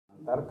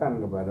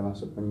mengantarkan kepada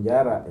masuk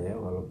penjara ya,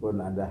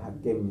 walaupun ada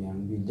hakim yang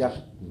bijak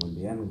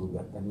kemudian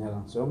gugatannya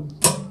langsung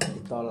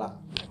ditolak.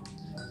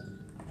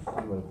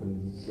 Walaupun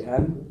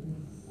demikian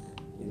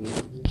ini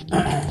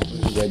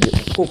menjadi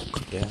ukuk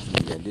ya,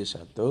 menjadi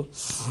satu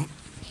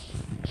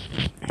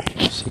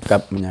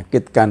sikap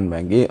menyakitkan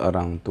bagi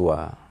orang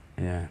tua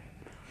ya.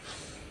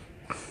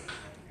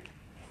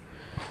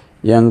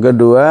 Yang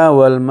kedua,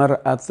 wal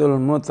mar'atul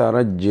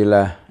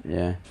mutarajjilah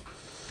ya.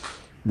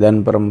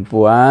 Dan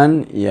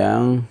perempuan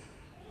yang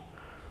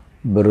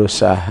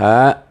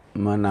berusaha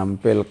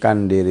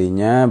menampilkan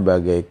dirinya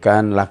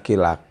bagaikan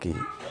laki-laki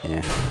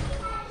ya.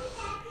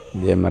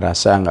 Dia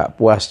merasa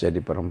enggak puas jadi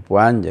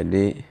perempuan,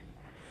 jadi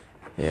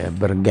ya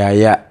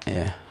bergaya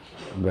ya,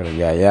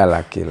 bergaya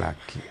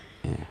laki-laki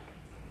ya.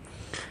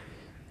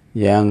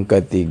 Yang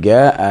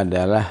ketiga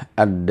adalah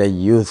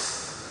ad-dayyuth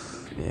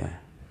ya.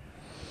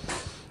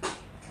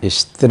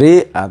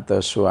 Istri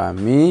atau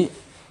suami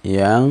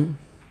yang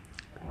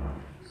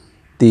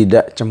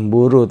tidak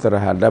cemburu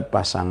terhadap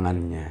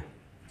pasangannya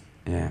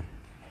ya.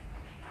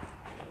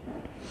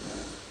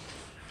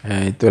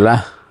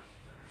 Itulah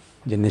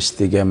jenis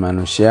tiga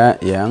manusia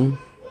yang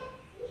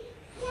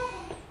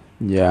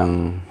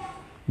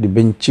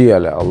dibenci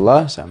oleh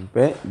Allah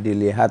sampai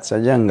dilihat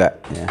saja enggak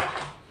ya.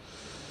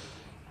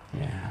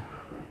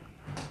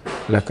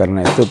 Oleh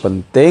karena itu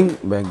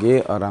penting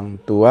bagi orang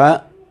tua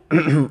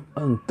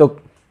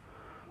untuk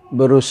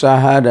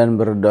berusaha dan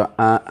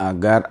berdoa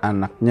agar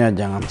anaknya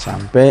jangan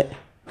sampai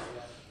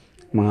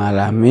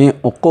mengalami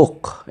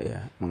ukuk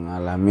ya,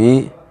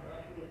 mengalami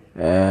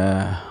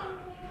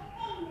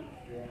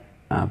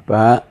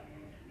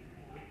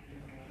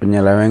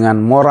penyelewengan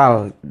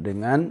moral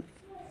dengan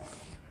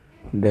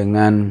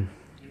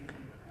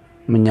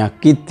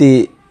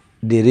menyakiti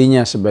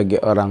dirinya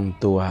sebagai orang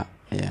tua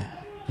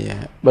ya.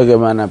 Ya,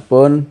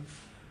 bagaimanapun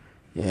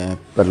ya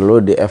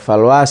perlu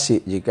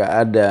dievaluasi jika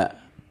ada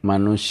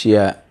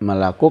manusia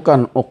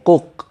melakukan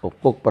ukuk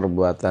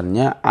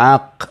perbuatannya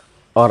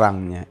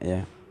orangnya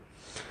ya.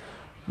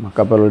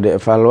 Maka perlu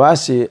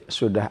dievaluasi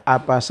sudah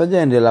apa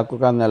saja yang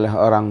dilakukan oleh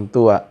orang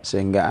tua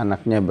sehingga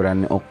anaknya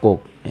berani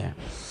ukuk ya.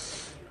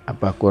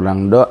 Apa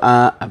kurang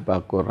doa, apa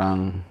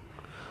kurang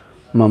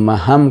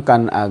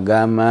memahamkan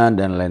agama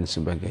dan lain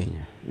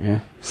sebagainya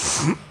ya.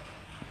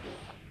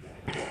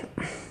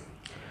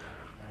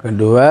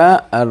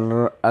 Kedua,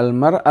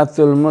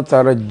 al-mar'atul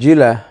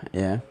mutarajjilah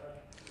ya.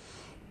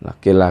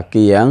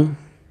 Laki-laki yang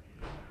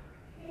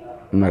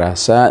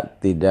merasa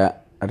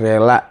tidak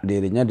rela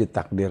dirinya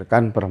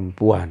ditakdirkan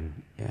perempuan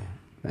ya.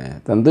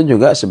 Tentu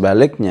juga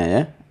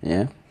sebaliknya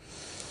ya.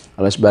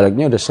 Kalau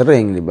sebaliknya udah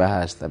sering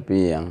dibahas,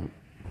 tapi yang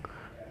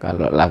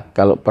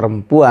kalau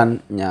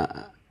perempuannya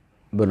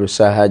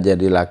berusaha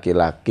jadi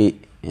laki-laki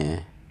ya.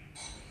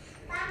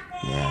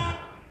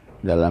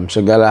 Dalam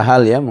segala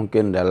hal ya,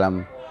 mungkin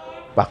dalam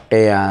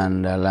pakaian,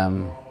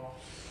 dalam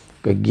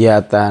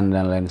kegiatan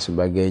dan lain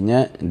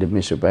sebagainya, demi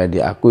supaya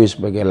diakui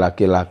sebagai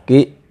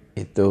laki-laki,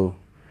 itu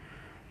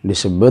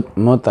disebut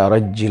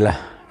mutarajjilah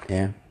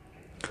ya.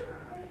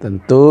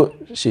 Tentu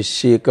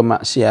sisi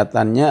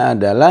kemaksiatannya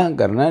adalah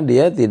karena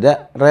dia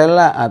tidak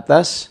rela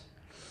atas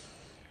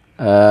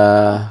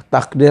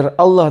takdir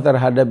Allah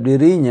terhadap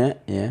dirinya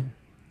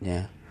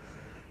ya.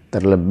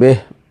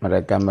 Terlebih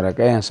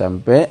mereka-mereka yang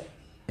sampai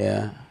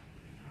ya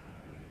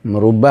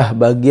merubah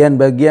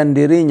bagian-bagian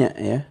dirinya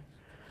ya.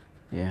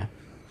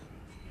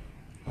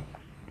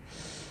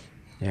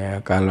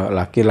 Ya, kalau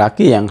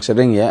laki-laki yang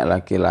sering ya,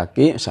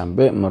 laki-laki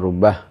sampai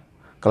merubah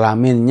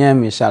kelaminnya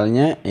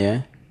misalnya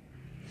ya.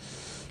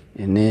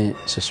 Ini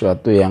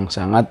sesuatu yang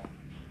sangat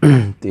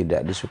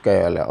tidak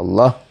disukai oleh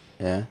Allah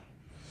ya.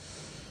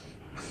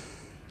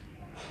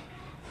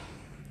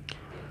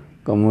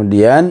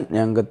 Kemudian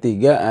yang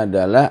ketiga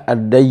adalah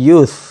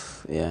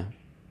ad-dayyuth ya.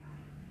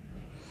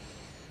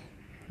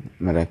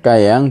 Mereka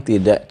yang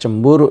tidak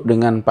cemburu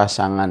dengan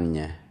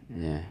pasangannya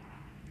ya.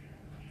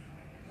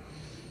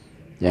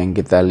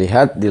 Yang kita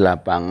lihat di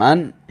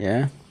lapangan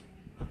ya,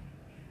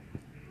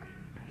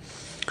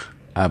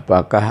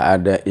 apakah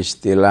ada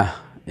istilah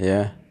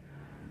ya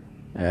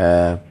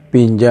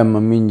pinjam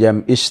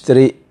meminjam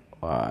istri?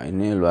 Wah,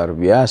 ini luar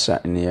biasa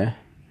ini ya.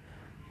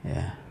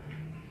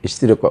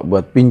 Istri kok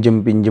buat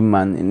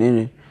pinjem-pinjeman,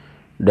 ini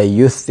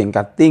dayyuth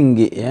tingkat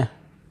tinggi ya.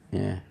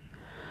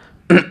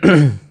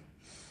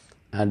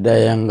 Ada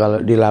yang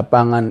kalau di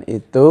lapangan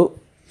itu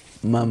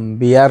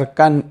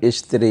membiarkan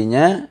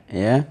istrinya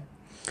ya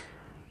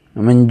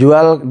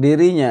menjual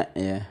dirinya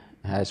ya,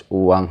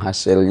 uang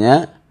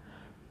hasilnya,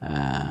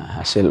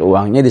 hasil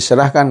uangnya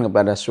diserahkan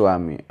kepada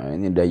suami.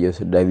 Ini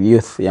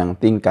dayyuth yang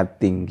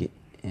tingkat tinggi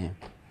ya.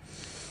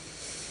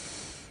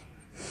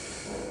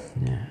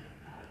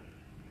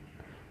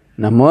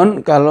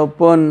 Namun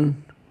kalaupun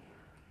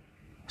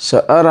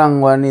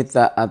seorang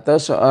wanita atau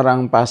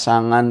seorang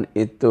pasangan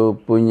itu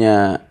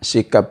punya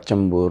sikap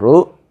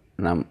cemburu,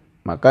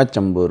 maka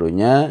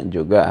cemburunya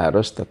juga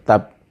harus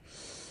tetap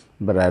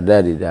berada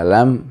di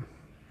dalam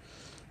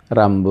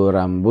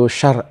rambu-rambu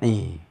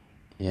syar'i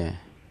ya.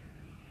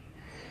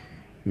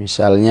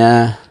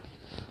 Misalnya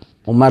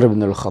Umar bin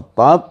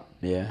Al-Khattab,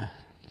 ya,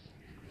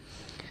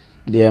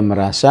 dia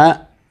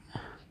merasa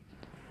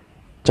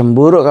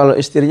cemburu kalau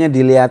istrinya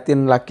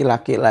diliatin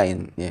laki-laki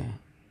lain, ya.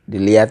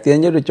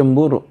 Diliatin aja udah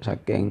cemburu,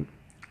 saking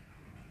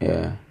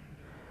ya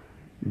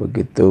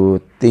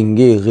begitu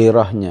tinggi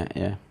ghirahnya,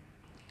 ya.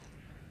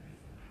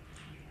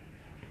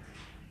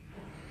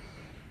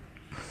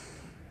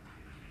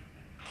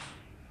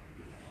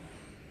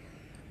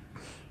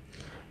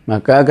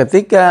 Maka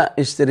ketika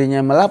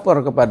istrinya melapor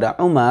kepada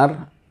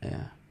Umar,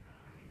 ya,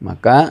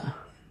 maka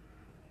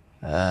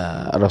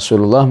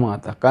Rasulullah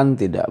mengatakan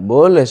tidak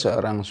boleh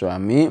seorang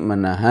suami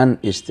menahan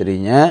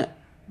istrinya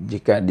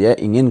jika dia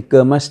ingin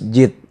ke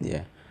masjid,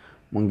 ya.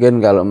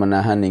 Mungkin kalau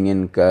menahan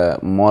ingin ke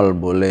mall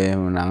boleh,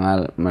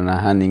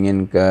 menahan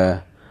ingin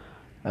ke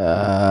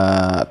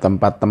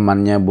tempat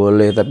temannya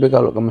boleh, tapi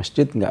kalau ke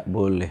masjid nggak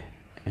boleh,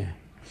 ya.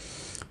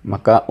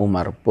 Maka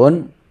Umar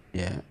pun,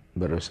 ya,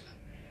 berusaha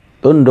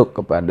tunduk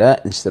kepada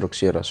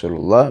instruksi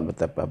Rasulullah,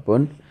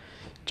 betapapun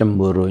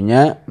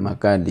cemburunya,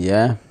 maka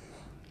dia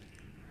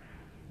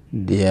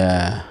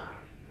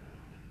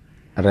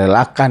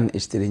relakan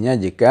istrinya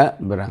jika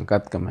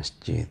berangkat ke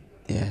masjid,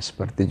 ya.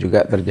 Seperti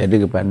juga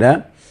terjadi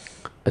kepada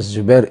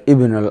Az-Zubair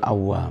ibn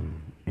al-Awwam,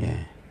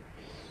 ya.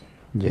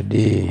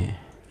 Jadi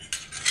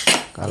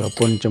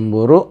kalaupun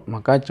cemburu,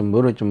 maka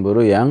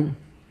cemburu-cemburu yang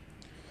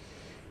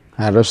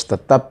harus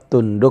tetap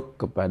tunduk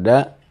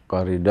kepada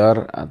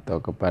koridor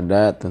atau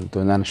kepada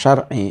tuntunan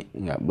syar'i,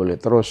 nggak boleh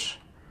terus,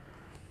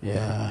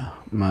 ya,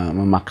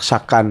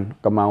 memaksakan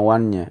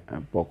kemauannya.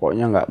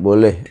 Pokoknya nggak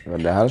boleh,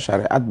 padahal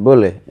syariat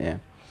boleh, ya.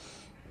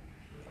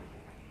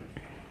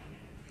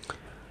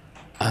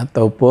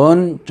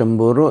 Ataupun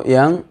cemburu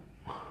yang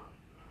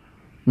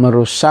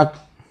merusak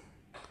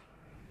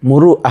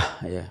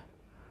muru'ah, ya,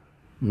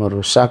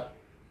 merusak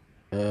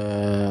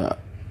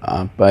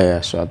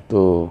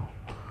suatu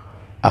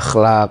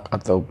akhlak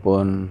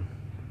ataupun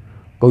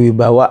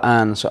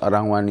kewibawaan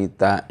seorang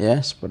wanita,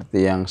 ya,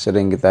 seperti yang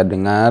sering kita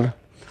dengar,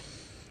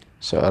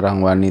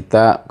 seorang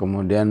wanita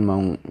kemudian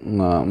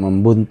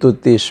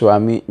membuntuti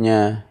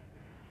suaminya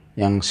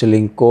yang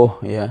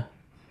selingkuh, ya.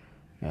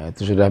 Ya,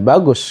 itu sudah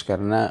bagus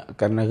karena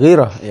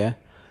ghirah, ya.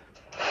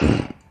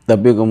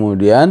 Tapi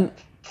kemudian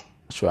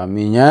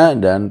suaminya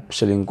dan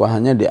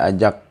selingkuhannya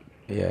diajak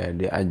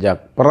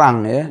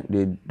perang, ya,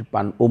 di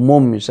depan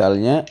umum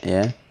misalnya,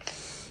 ya.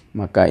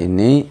 Maka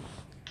ini,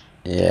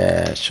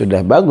 ya,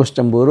 sudah bagus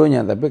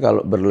cemburunya, tapi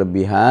kalau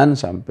berlebihan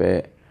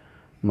sampai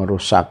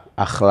merusak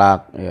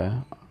akhlak,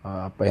 ya,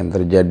 apa yang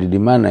terjadi di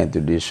mana itu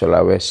di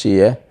Sulawesi,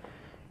 ya,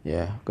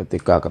 ya,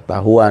 ketika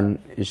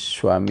ketahuan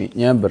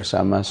suaminya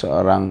bersama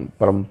seorang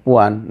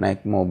perempuan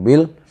naik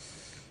mobil,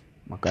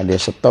 maka dia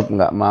stop,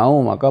 nggak mau,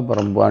 maka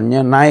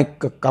perempuannya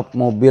naik ke kap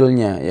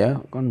mobilnya, ya,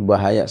 kan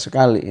bahaya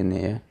sekali ini,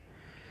 ya.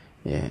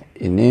 Ya,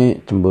 ini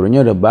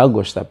cemburunya udah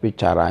bagus, tapi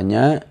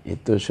caranya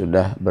itu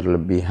sudah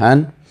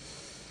berlebihan.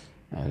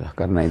 Nah,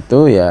 karena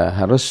itu ya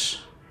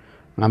harus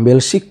ngambil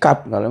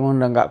sikap. Kalau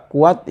memang udah nggak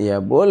kuat, ya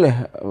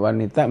boleh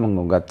wanita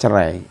menggugat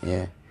cerai,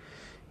 ya.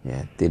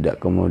 Ya, tidak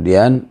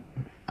kemudian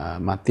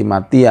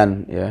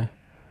mati-matian, ya,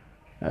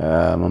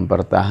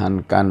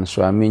 mempertahankan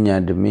suaminya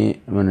demi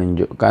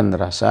menunjukkan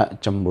rasa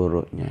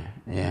cemburunya,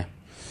 ya,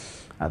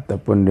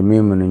 ataupun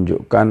demi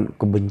menunjukkan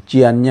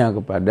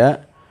kebenciannya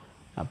kepada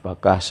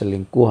apakah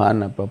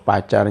selingkuhan, apa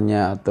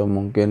pacarnya, atau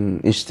mungkin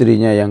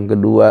istrinya yang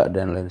kedua,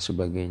 dan lain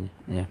sebagainya,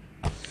 ya.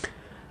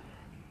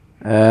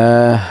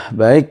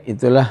 Baik,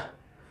 itulah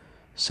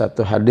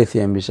satu hadis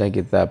yang bisa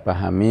kita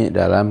pahami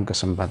dalam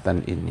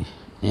kesempatan ini,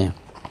 ya.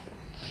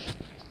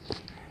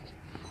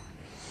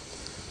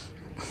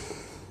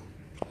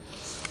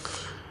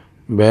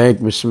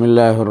 Baik,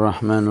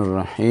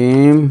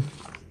 bismillahirrahmanirrahim.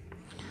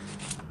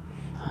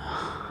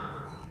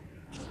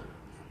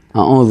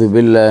 A'udzu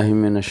billahi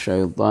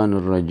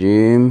minasyaitonir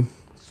rajim.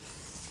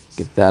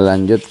 Kita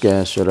lanjut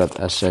ke surat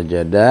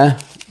As-Sajdah,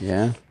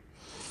 ya.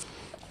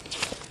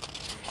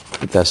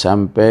 Kita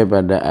sampai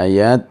pada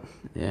ayat,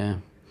 ya,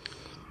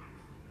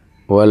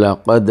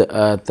 walaqad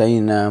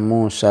atayna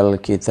Musal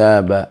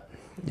kitaba,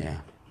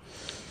 ya,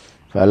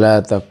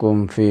 fala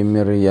takum fi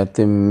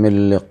miryatin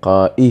min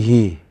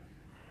liqa'ihi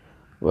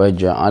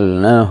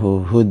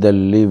waja'alnahu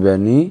hudan li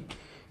bani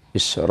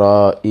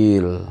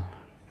Israil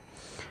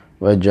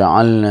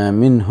waja'alna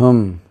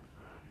minhum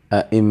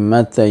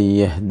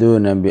a'immatan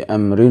yahduna bi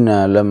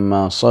amrina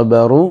lamma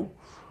sabaru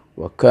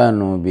wa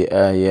kanu bi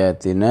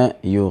ayatina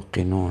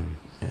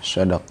yuqinun.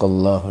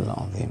 Sadaqallahul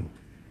azim.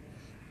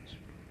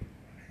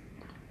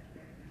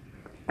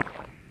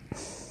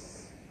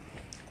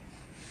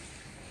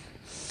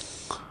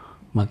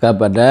 Maka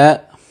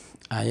pada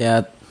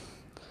ayat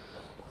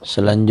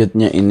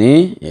selanjutnya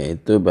ini,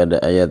 yaitu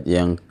pada ayat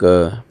yang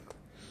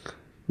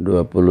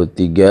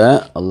ke-23,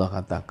 Allah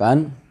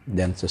katakan,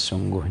 dan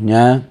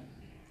sesungguhnya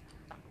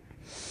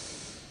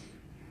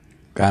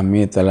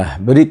kami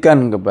telah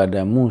berikan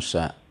kepada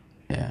Musa,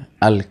 ya,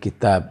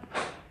 Alkitab,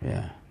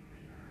 ya.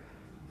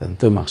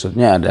 Tentu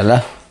maksudnya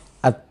adalah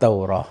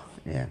At-Taurah,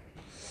 ya.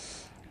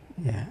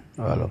 Ya,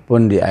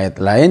 walaupun di ayat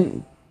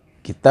lain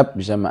kitab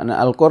bisa makna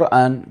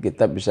Al-Quran,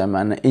 kitab bisa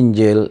makna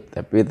Injil,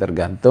 tapi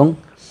tergantung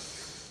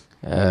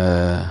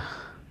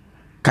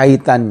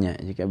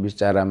kaitannya. Jika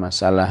bicara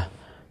masalah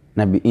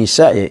Nabi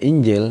Isa ya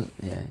Injil,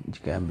 ya.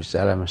 Jika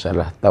bicara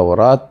masalah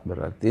Taurat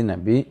berarti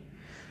Nabi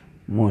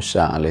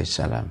Musa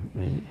alaihissalam,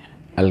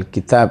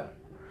 Alkitab.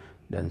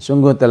 Dan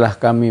sungguh telah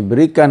kami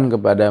berikan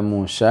kepada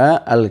Musa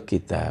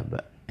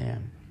Alkitab.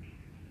 Ya.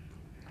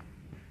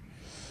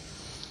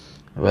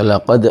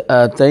 Walaqad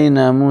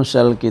atayna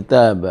Musa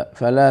Alkitab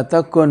fala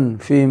takun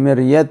fi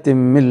miryatin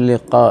min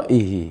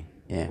liqa'ihi.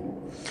 Ya.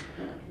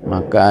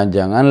 Maka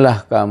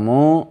janganlah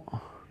kamu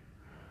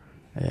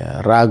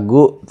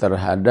ragu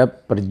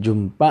terhadap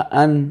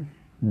perjumpaan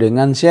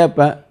dengan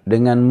siapa?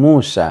 Dengan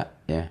Musa.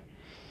 Ya.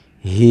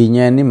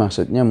 Hi-nya ini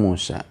maksudnya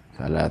Musa.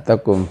 Fala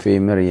takun fi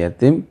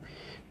miryatin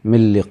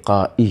min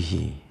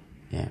liqa'ihi.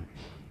 Ya.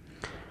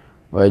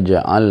 Wa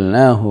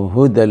ja'alnahu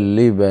hudan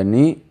li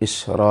bani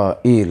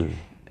Israil.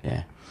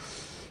 Ya.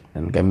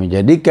 Dan kami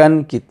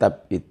jadikan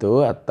kitab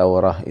itu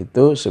atau Taurah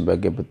itu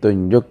sebagai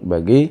petunjuk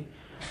bagi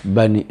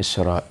Bani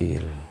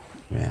Israil.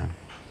 Ya.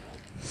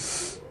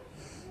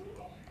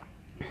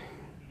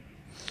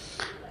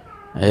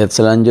 Ayat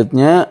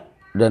selanjutnya,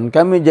 dan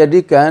kami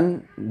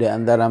jadikan di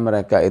antara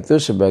mereka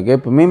itu sebagai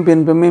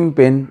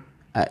pemimpin-pemimpin,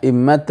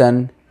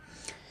 a'immatan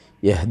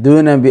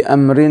yahduna bi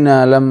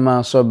amrina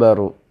lamma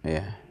sabaru,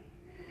 ya,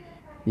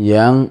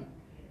 yang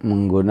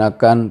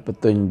menggunakan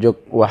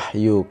petunjuk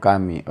wahyu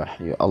kami,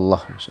 wahyu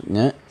Allah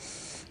maksudnya,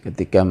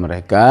 ketika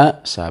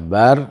mereka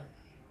sabar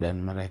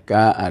dan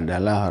mereka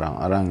adalah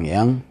orang-orang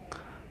yang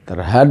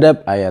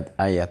terhadap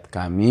ayat-ayat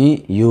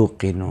kami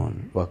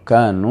yuqinun wa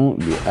kanu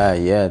bi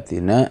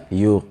ayatina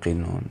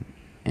yuqinun.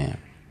 Ya.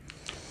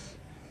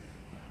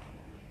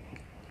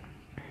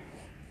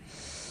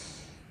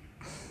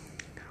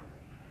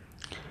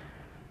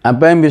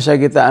 Apa yang bisa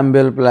kita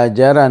ambil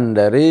pelajaran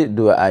dari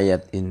dua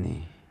ayat ini?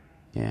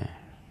 Ya.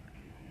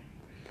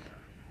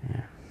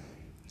 Ya.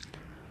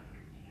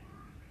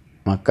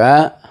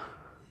 Maka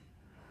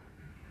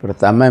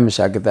pertama yang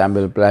bisa kita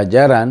ambil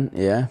pelajaran,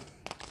 ya,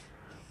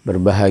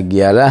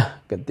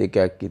 berbahagialah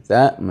ketika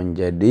kita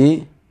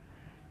menjadi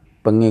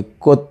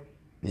pengikut,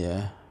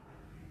 ya,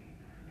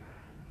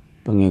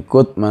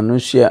 pengikut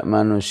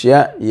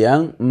manusia-manusia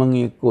yang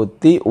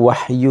mengikuti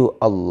wahyu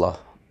Allah,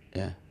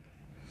 ya,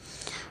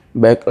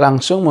 baik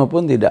langsung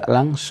maupun tidak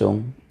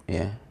langsung,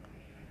 ya.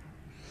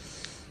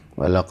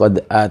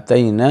 Walaqad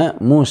atayna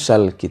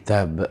Musal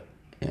kitab,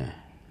 ya.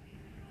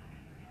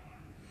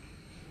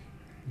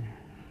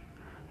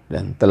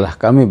 Dan telah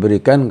kami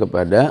berikan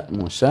kepada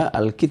Musa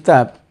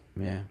Alkitab,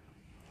 ya.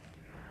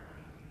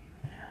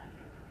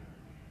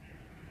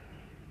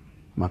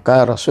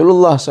 Maka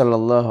Rasulullah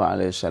sallallahu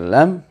alaihi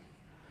wasallam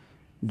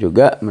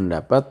juga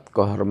mendapat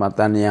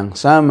kehormatan yang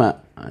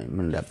sama,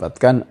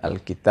 mendapatkan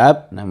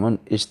Alkitab namun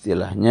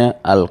istilahnya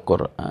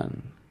Al-Qur'an,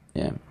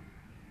 ya.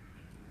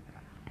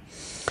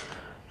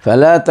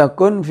 Fala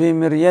takun fi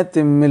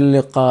miryatin min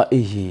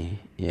liqa'ihi,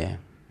 ya.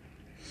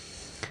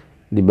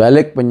 Di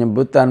balik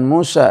penyebutan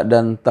Musa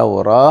dan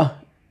Taurah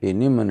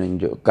ini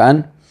menunjukkan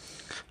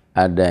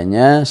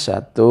adanya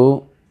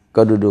satu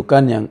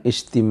kedudukan yang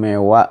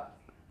istimewa,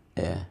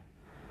 ya.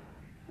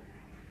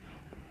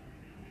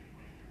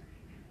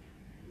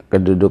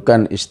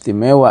 Kedudukan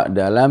istimewa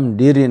dalam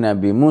diri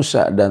Nabi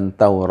Musa dan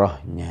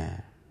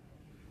Taurahnya,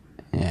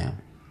 ya.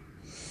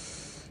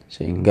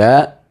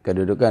 Sehingga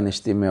kedudukan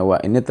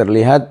istimewa ini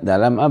terlihat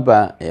dalam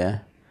apa,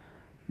 ya?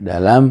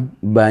 Dalam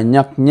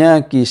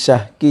banyaknya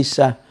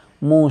kisah-kisah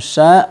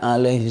Musa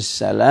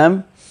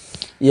alaihissalam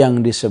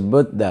yang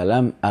disebut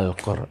dalam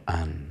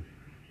Al-Quran,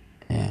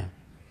 ya.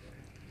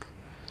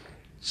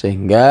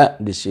 Sehingga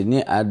di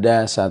sini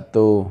ada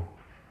satu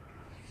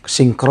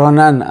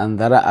kesinkronan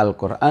antara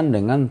Al-Quran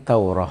dengan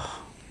Taurah,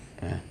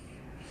 ya.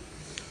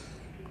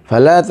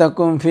 Fala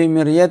takum fi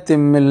miryatin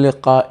min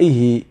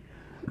liqa'ihi,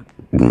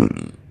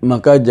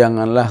 maka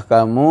janganlah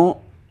kamu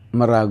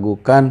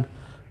meragukan.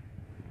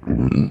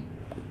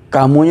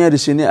 Kamunya di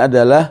sini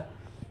adalah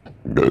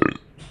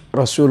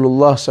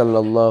Rasulullah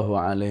sallallahu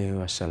alaihi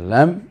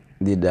wasallam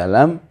di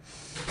dalam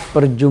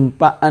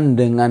perjumpaan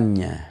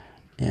dengannya,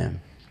 ya.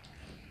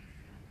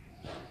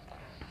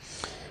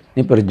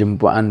 Ini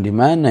perjumpaan di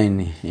mana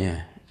ini,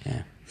 ya, ya.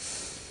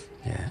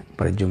 Ya,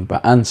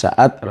 perjumpaan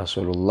saat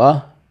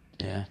Rasulullah,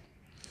 ya,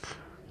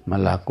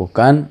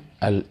 melakukan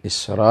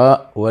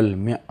Al-Isra wal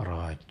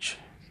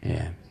Mi'raj,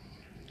 ya.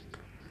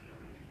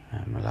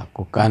 Nah,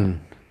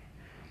 melakukan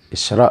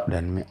Isra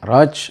dan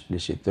Mi'raj,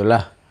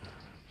 disitulah,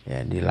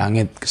 ya, di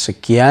langit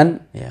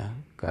kesekian, ya,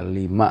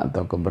 kelima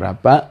atau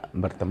keberapa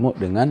bertemu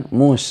dengan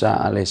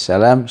Musa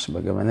alaihissalam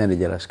sebagaimana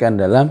dijelaskan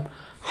dalam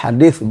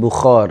hadis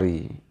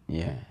Bukhari,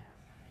 ya.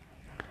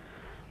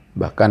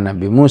 Bahkan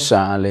Nabi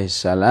Musa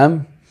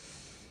alaihissalam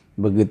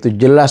begitu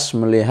jelas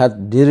melihat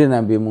diri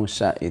Nabi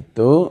Musa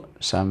itu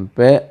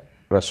sampai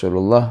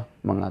Rasulullah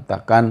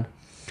mengatakan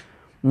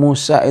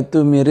Musa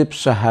itu mirip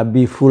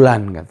sahabi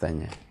fulan,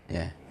 katanya,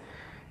 ya.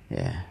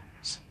 Ya.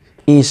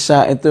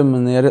 Isa itu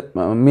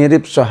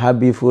mirip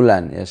sahabi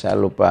fulan, ya, saya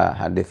lupa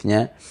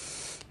hadisnya,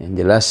 Yang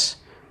jelas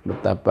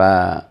betapa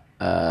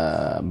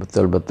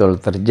betul-betul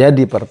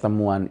terjadi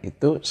pertemuan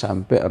itu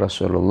sampai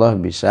Rasulullah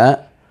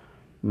bisa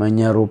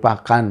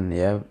menyerupakan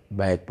ya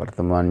baik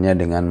pertemuannya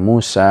dengan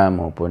Musa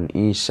maupun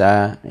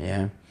Isa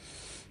ya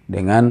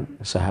dengan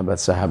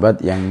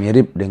sahabat-sahabat yang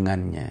mirip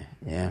dengannya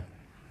ya.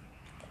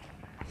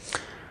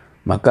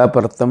 Maka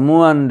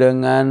pertemuan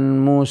dengan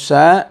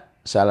Musa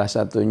salah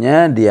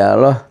satunya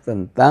dialog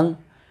tentang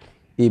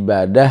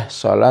ibadah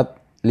sholat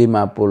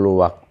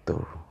 50 waktu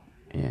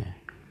ya.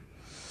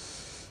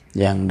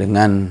 Yang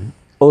dengan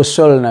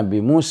usul Nabi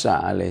Musa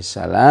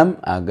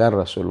alaihissalam agar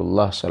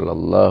Rasulullah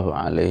sallallahu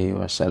alaihi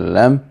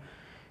wasallam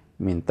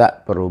minta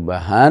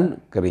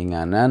perubahan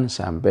keringanan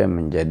sampai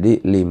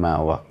menjadi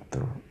 5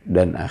 waktu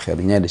dan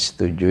akhirnya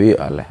disetujui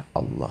oleh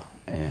Allah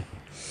ya.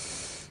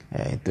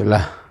 Ya,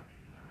 itulah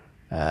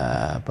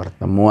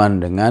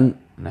pertemuan dengan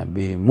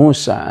Nabi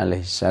Musa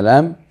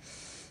alaihissalam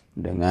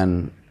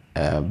dengan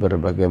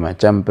berbagai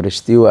macam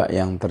peristiwa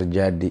yang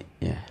terjadi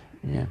ya.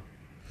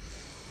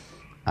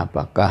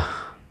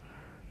 Apakah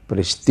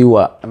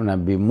peristiwa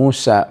Nabi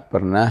Musa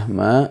pernah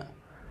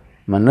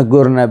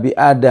menegur Nabi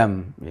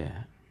Adam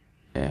ya.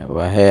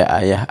 Wahai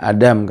ayah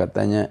Adam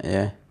katanya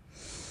ya.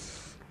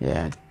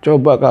 Ya,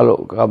 coba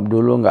kalau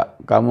dulu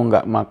kamu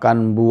nggak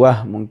makan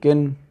buah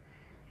mungkin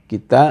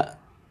kita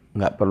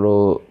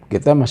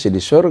masih di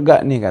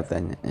surga nih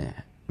katanya ya.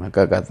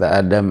 Maka kata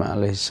Adam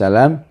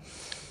alaihissalam,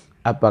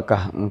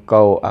 apakah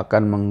engkau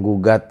akan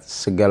menggugat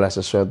segala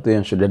sesuatu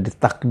yang sudah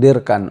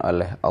ditakdirkan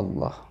oleh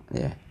Allah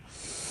ya.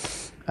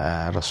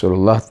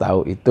 Rasulullah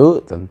tahu itu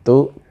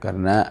tentu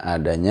karena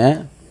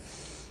adanya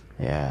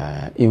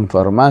ya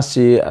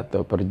informasi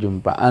atau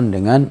perjumpaan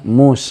dengan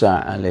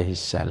Musa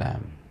alaihissalam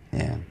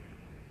ya.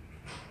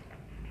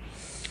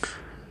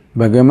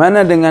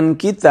 Bagaimana dengan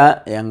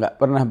kita yang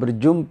nggak pernah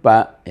berjumpa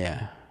ya.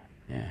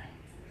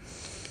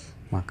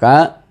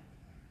 Maka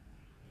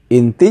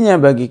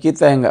intinya bagi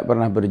kita yang nggak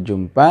pernah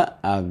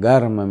berjumpa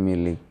agar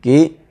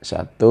memiliki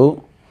satu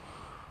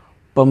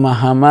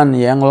pemahaman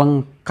yang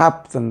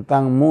lengkap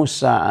tentang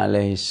Musa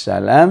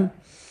alaihissalam,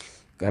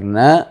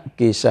 karena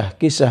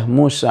kisah-kisah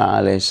Musa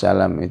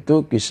alaihissalam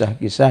itu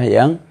kisah-kisah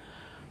yang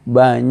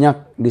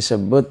banyak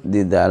disebut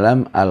di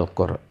dalam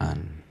Al-Quran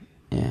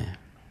ya.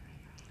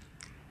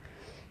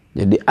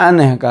 Jadi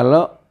aneh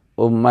kalau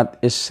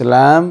umat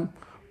Islam,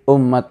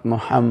 umat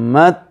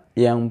Muhammad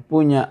yang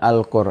punya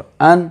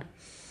Al-Quran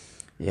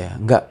ya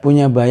nggak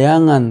punya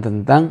bayangan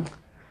tentang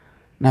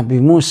Nabi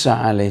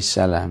Musa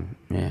alaihissalam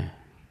ya.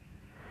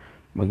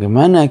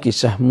 Bagaimana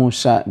kisah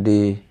Musa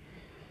di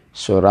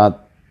surat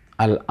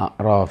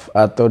Al-A'raf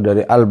atau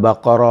dari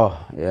Al-Baqarah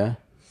ya.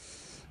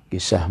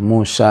 Kisah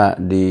Musa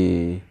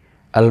di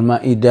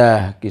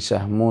Al-Maidah,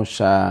 kisah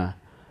Musa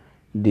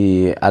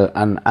di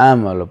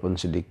Al-An'am walaupun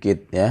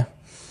sedikit ya.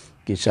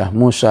 Kisah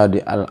Musa di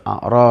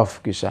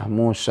Al-A'raf, kisah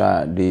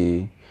Musa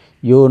di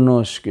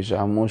Yunus,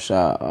 kisah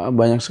Musa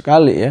banyak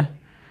sekali ya.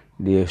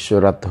 Di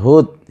surat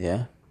Hud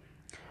ya.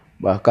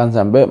 Bahkan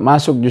sampai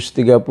masuk juz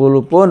 30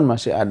 pun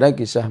masih ada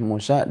kisah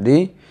Musa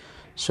di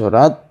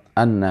surat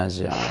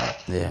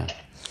An-Nazi'at ya.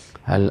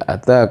 Hal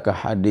ataka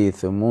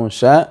hadithu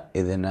Musa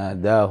idh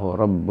nadahu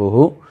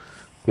rabbuhu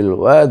fil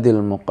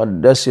wadil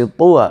muqaddasi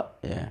tuwa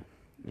ya.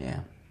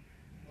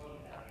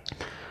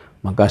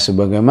 Maka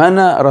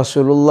sebagaimana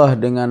Rasulullah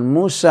dengan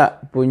Musa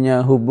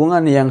punya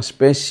hubungan yang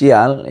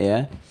spesial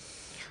ya,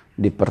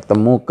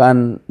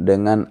 dipertemukan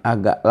dengan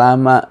agak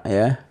lama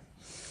ya,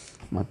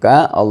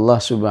 maka Allah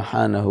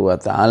Subhanahu wa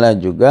taala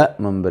juga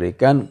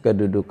memberikan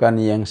kedudukan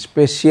yang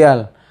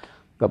spesial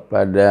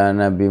kepada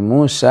Nabi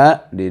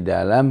Musa di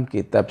dalam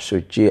kitab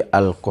suci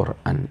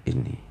Al-Quran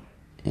ini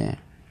ya.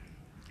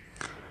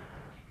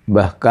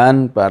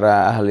 Bahkan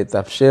para ahli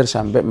tafsir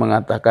sampai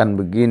mengatakan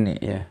begini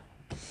ya,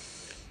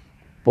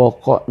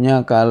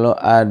 pokoknya kalau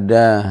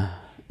ada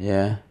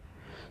ya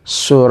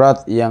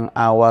surat yang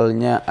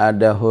awalnya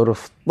ada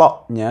huruf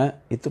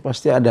to-nya itu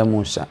pasti ada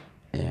Musa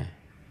ya.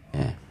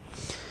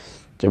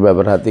 Coba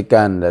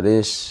perhatikan dari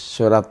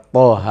surat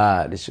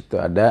Toha, di situ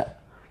ada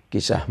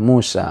kisah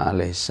Musa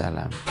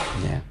alaihissalam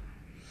ya.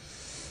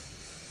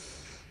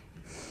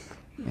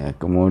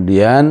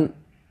 Kemudian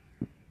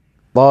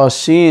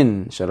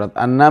Tosin surat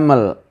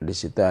An-Naml, di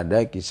situ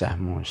ada kisah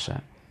Musa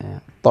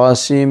ya.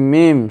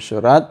 Tosimim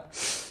surat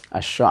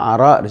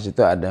Asy-Syu'ara, di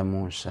situ ada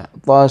Musa.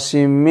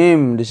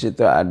 Tosimim di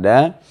situ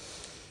ada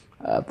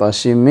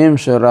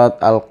Tosimim surat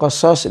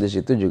Al-Qasas, di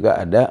situ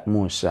juga ada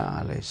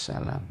Musa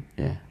alaihissalam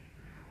ya.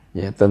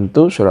 Ya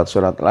tentu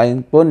surat-surat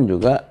lain pun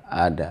juga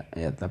ada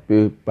ya,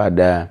 tapi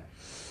pada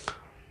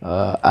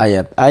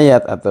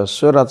ayat-ayat atau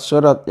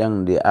surat-surat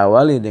yang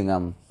diawali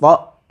dengan to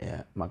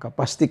ya, maka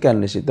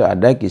pastikan di situ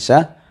ada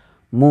kisah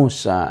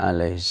Musa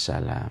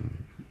alaihissalam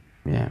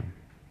ya.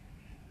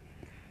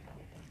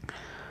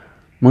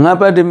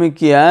 Mengapa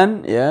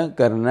demikian ya?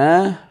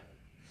 Karena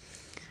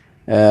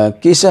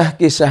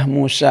kisah-kisah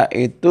Musa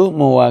itu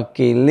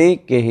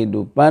mewakili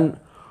kehidupan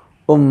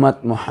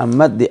umat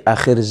Muhammad di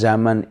akhir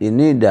zaman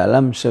ini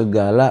dalam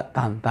segala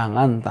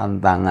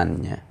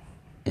tantangan-tantangannya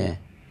ya.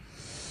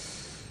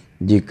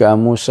 Jika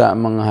Musa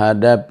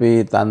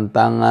menghadapi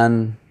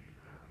tantangan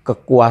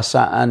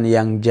kekuasaan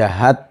yang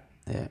jahat,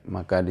 ya,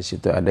 maka di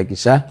situ ada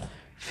kisah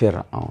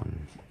Fir'aun.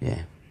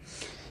 Ya.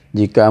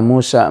 Jika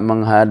Musa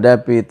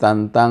menghadapi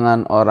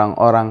tantangan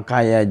orang-orang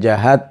kaya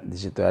jahat, di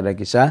situ ada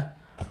kisah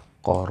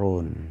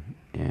Qarun.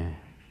 Ya.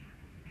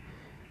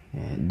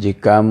 Ya.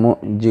 Jika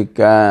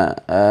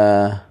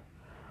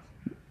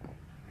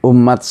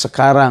umat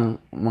sekarang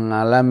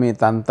mengalami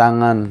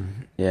tantangan,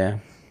 ya,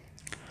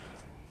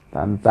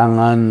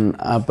 tantangan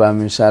apa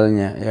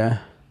misalnya, ya,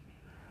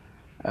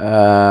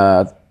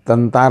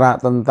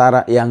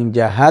 tentara-tentara yang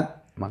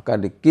jahat, maka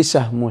di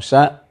kisah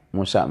Musa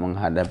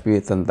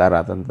menghadapi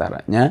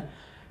tentara-tentaranya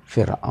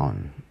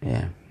Fir'aun.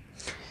 Ya.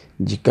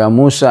 Jika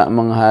Musa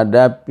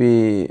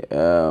menghadapi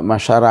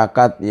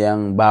masyarakat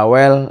yang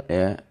bawel,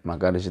 ya,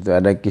 maka di situ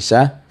ada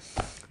kisah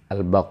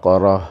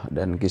Al-Baqarah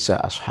dan kisah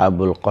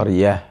Ashabul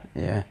Qaryah.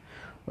 Ya.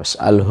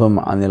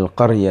 Was'alhum 'anil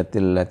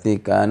qaryatil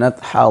lati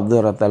kanat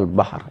hadiratal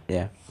bahr.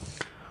 Ya.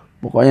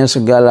 Pokoknya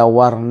segala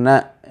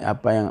warna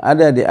apa yang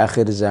ada di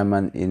akhir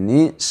zaman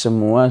ini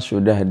semua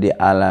sudah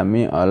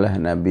dialami oleh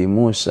Nabi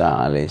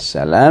Musa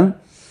alaihissalam,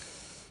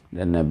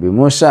 dan Nabi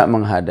Musa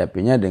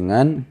menghadapinya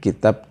dengan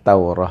kitab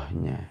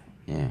Taurahnya.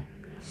 Ya.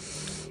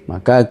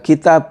 Maka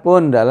kita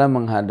pun dalam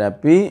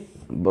menghadapi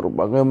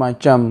berbagai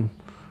macam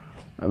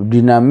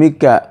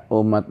dinamika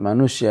umat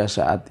manusia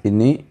saat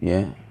ini,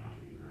 ya,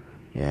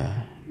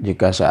 ya,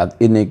 jika saat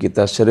ini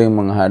kita sering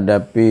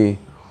menghadapi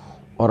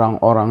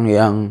orang-orang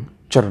yang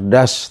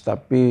cerdas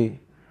tapi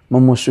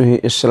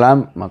memusuhi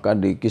Islam, maka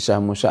di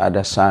kisah Musa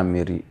ada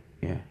Samiri,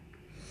 ya.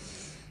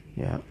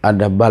 Ya,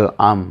 ada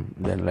Bal'am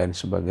dan lain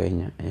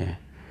sebagainya, ya.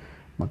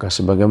 Maka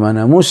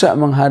sebagaimana Musa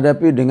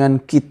menghadapi dengan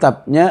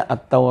kitabnya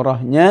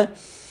At-Taurahnya,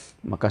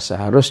 maka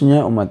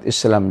seharusnya umat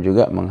Islam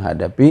juga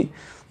menghadapi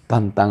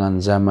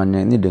tantangan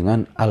zamannya ini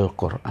dengan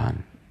Al-Quran.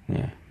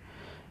 Ya.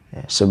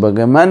 Ya,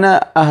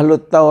 sebagaimana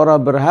Ahlut Taurah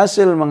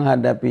berhasil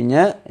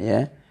menghadapinya,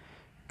 ya,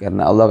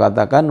 karena Allah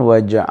katakan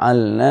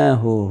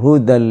waja'alnahu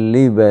hudal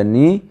li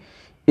bani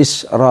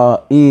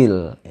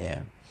Israel.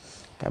 Ya.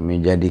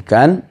 Kami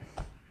jadikan,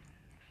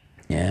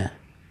 ya,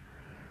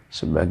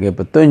 sebagai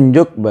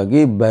petunjuk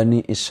bagi Bani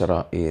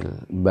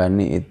Israel.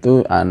 Bani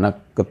itu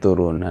anak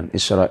keturunan.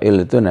 Israel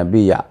itu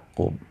Nabi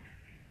Yakub.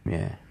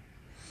 Ya.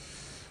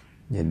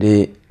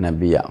 Jadi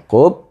Nabi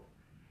Yakub,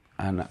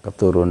 anak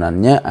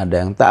keturunannya ada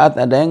yang taat,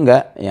 ada yang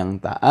enggak. Yang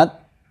taat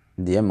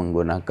dia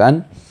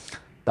menggunakan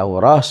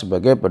Taurah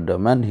sebagai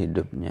pedoman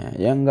hidupnya.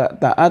 Yang enggak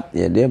taat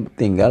ya dia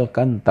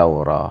tinggalkan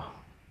Taurah.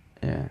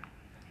 Ya.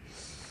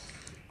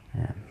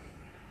 Ya.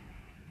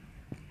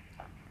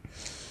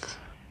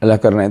 Oleh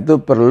karena itu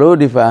perlu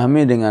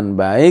difahami dengan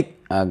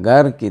baik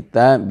agar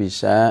kita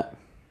bisa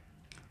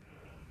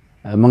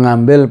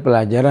mengambil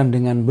pelajaran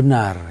dengan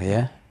benar,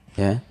 ya.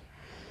 Ya.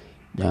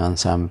 Jangan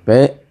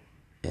sampai,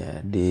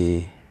 ya,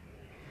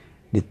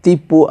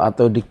 ditipu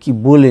atau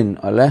dikibulin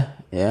oleh,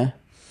 ya,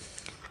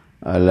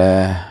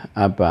 oleh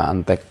apa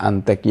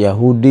antek-antek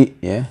Yahudi,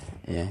 ya,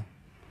 ya.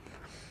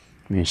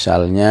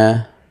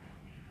 Misalnya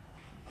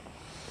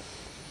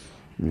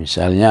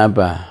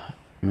apa?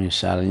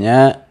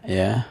 Misalnya,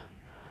 ya,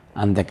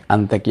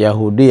 antek-antek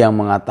Yahudi yang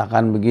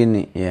mengatakan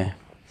begini, ya.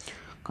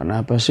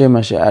 Kenapa sih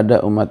masih ada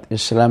umat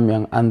Islam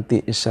yang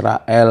anti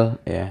Israel,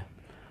 ya?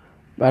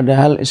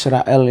 Padahal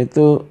Israel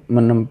itu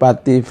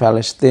menempati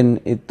Palestina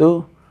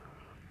itu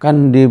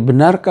kan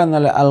dibenarkan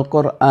oleh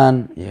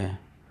Al-Quran, ya.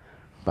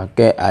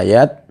 Pakai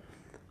ayat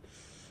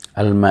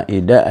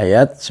Al-Maidah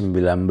ayat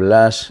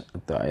 19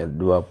 atau ayat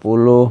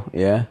 20,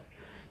 ya.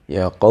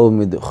 Ya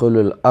qaumi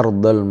dukhulul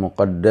ardal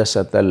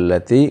muqaddasata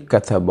allati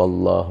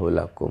kataballahu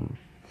lakum.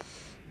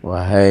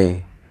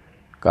 Wahai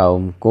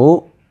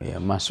kaumku, ya,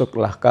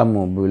 masuklah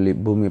kamu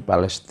bumi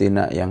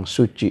Palestina yang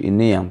suci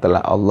ini yang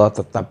telah Allah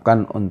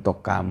tetapkan untuk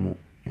kamu.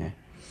 Ya.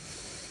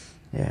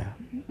 Ya.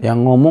 Yang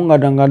ngomong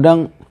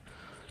kadang-kadang,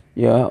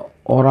 ya,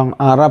 orang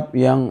Arab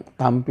yang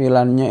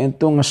tampilannya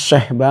itu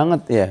ngeseh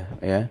banget, ya,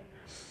 ya.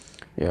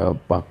 Ya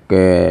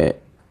pakai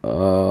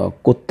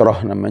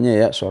kutroh namanya,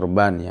 ya,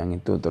 sorban yang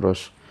itu,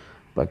 terus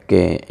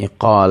pakai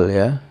iqal,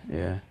 ya,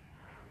 ya.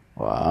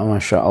 Wah,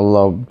 masya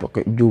Allah,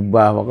 pakai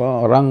jubah,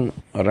 maka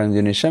orang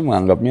Indonesia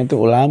menganggapnya itu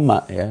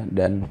ulama, ya,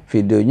 dan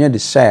videonya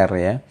di-share,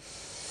 ya.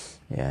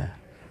 Ya.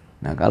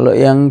 Nah, kalau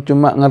yang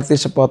cuma ngerti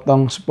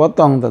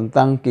sepotong-sepotong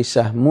tentang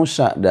kisah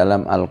Musa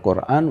dalam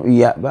Al-Quran,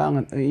 iya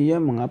banget,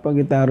 iya, mengapa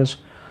kita harus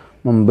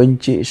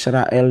membenci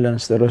Israel dan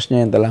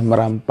seterusnya yang telah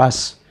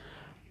merampas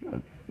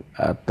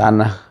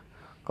tanah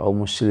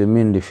kaum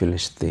muslimin di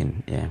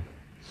Filistin, ya.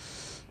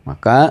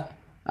 Maka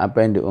apa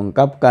yang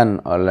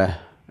diungkapkan oleh,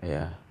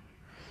 ya,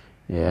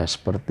 ya,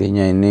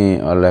 sepertinya ini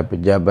oleh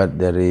pejabat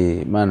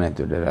dari mana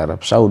itu, dari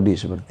Arab Saudi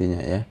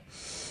sepertinya, ya.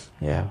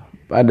 Ya,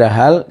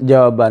 padahal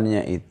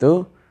jawabannya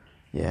itu,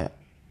 ya,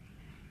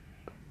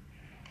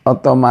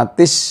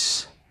 otomatis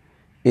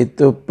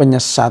itu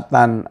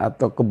penyesatan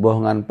atau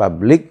kebohongan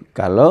publik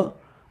kalau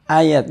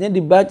ayatnya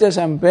dibaca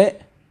sampai,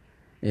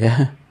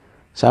 ya,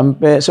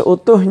 sampai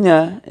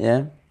seutuhnya,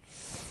 ya.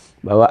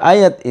 Bahwa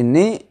ayat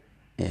ini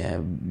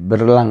ya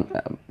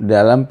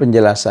dalam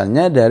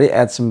penjelasannya dari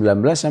ayat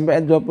 19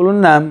 sampai ayat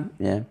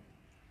 26 ya.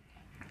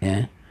 Ya.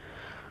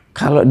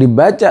 Kalau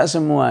dibaca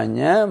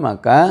semuanya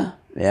maka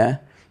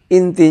ya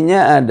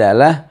intinya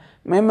adalah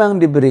memang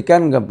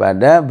diberikan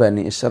kepada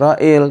Bani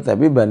Israel,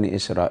 tapi Bani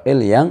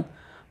Israel yang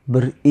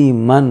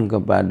beriman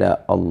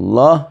kepada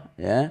Allah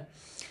ya,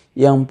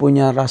 yang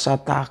punya rasa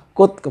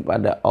takut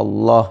kepada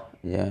Allah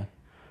ya.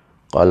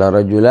 Qala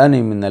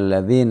rajulani minal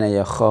ladzina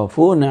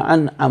yakhafuna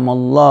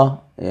an'amallah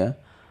ya.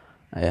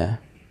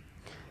 Ya.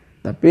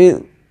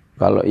 Tapi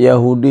kalau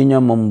Yahudinya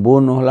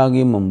membunuh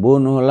lagi,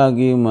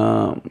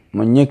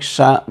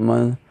 menyiksa,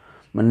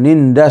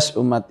 menindas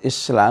umat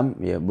Islam,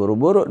 ya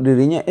buru-buru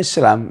dirinya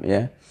Islam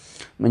ya.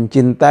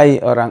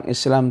 Mencintai orang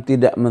Islam,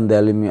 tidak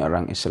mendalimi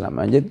orang Islam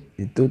aja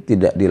itu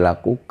tidak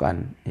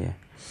dilakukan ya.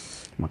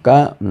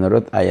 Maka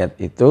menurut ayat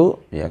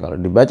itu ya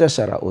kalau dibaca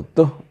secara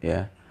utuh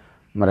ya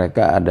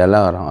mereka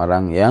adalah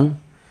orang-orang yang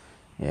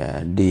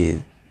ya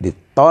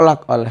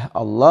ditolak oleh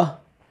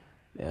Allah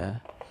ya,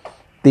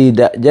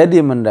 tidak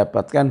jadi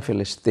mendapatkan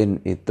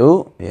Filistin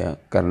itu ya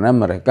karena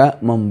mereka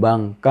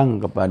membangkang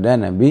kepada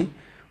Nabi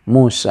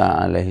Musa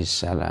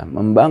alaihissalam,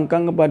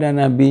 membangkang kepada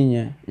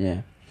nabinya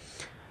ya.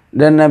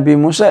 Dan Nabi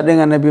Musa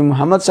dengan Nabi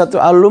Muhammad satu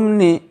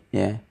alumni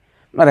ya.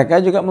 Mereka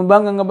juga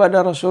membangkang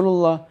kepada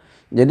Rasulullah.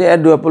 Jadi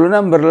ayat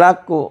 26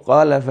 berlaku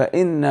qala fa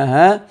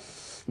innaha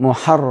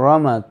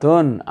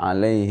muharramatun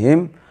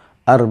alaihim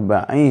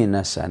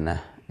arba'ina sanah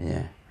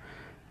ya.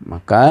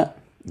 Maka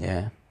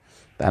ya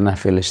tanah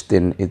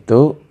Filistin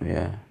itu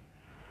ya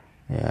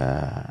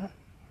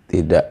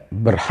tidak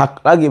berhak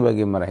lagi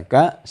bagi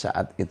mereka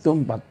saat itu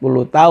 40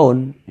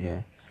 tahun ya.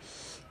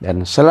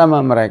 Dan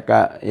selama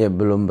mereka ya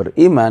belum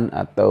beriman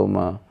atau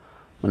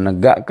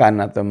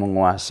menegakkan atau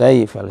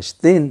menguasai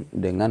Palestina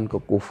dengan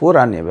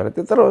kekufuran ya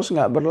berarti terus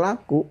nggak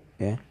berlaku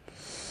ya.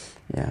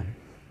 Ya.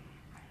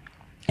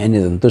 Ini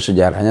tentu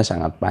sejarahnya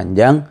sangat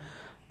panjang,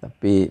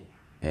 tapi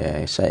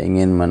ya, saya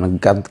ingin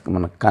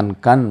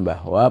menekankan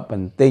bahwa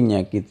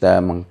pentingnya kita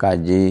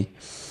mengkaji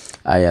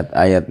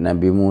ayat-ayat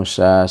Nabi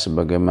Musa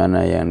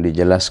sebagaimana yang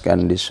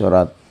dijelaskan di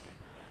surat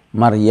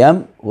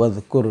Maryam,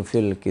 wadhkur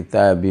fil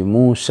kitabi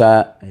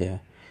Musa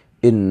ya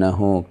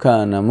innahu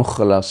kana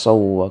mukhlasaw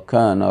wa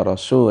kana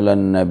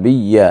rasulan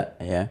nabiyya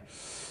ya.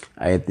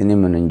 Ayat ini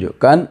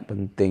menunjukkan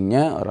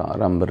pentingnya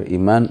orang-orang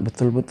beriman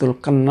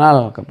betul-betul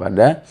kenal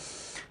kepada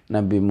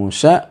Nabi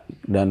Musa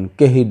dan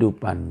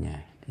kehidupannya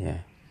ya.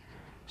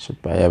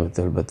 Supaya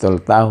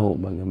betul-betul tahu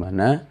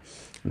bagaimana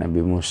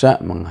Nabi Musa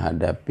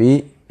menghadapi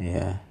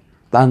ya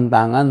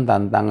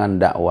tantangan-tantangan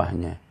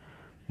dakwahnya.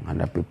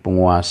 Menghadapi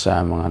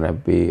penguasa,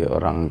 menghadapi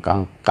orang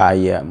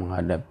kaya,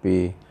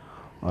 menghadapi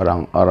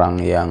orang-orang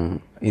yang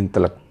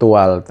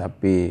intelektual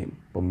tapi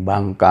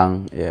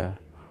pembangkang ya.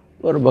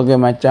 Berbagai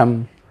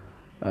macam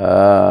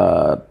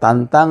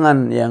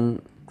tantangan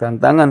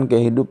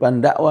kehidupan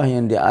dakwah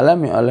yang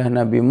dialami oleh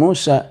Nabi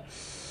Musa,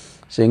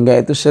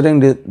 sehingga itu sering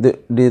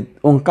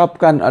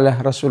diungkapkan oleh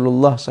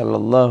Rasulullah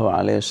sallallahu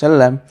alaihi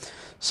wasallam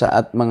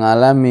saat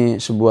mengalami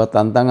sebuah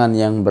tantangan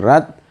yang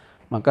berat,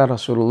 maka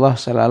Rasulullah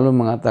selalu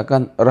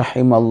mengatakan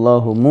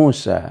rahimallahu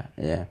Musa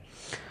ya.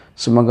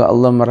 Semoga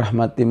Allah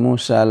merahmati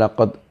Musa,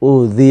 laqad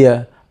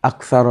udhiya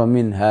aktsara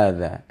min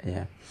hadza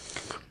ya.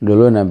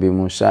 Dulu Nabi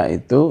Musa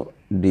itu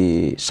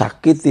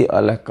disakiti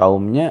oleh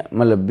kaumnya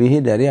melebihi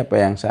dari apa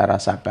yang saya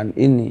rasakan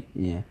ini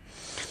ya.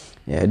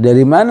 Ya,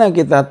 dari mana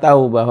kita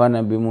tahu bahwa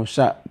Nabi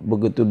Musa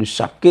begitu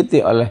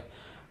disakiti oleh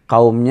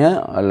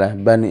kaumnya, oleh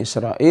Bani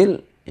Israel?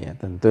 Ya,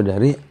 tentu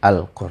dari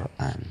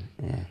Al-Quran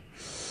ya.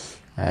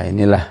 Nah,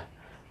 inilah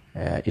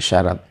ya,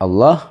 isyarat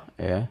Allah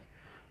ya.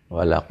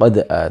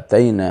 Walaqad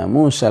ataina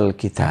Musal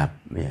kitab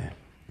ya.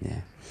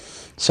 Ya.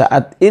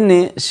 Saat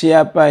ini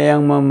siapa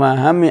yang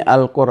memahami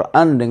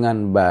Al-Quran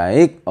dengan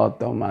baik,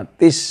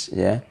 otomatis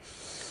ya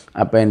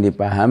apa yang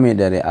dipahami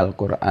dari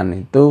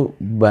Al-Quran itu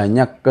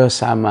banyak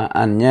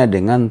kesamaannya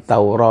dengan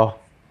Taurat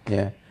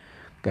ya.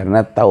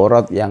 Karena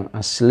Taurat yang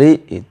asli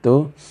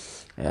itu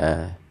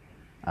ya,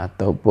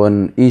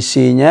 ataupun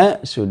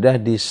isinya sudah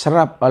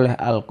diserap oleh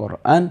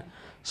Al-Quran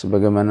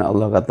sebagaimana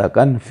Allah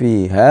katakan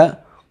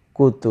fiha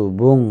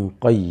kutubun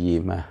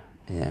qayyimah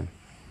ya.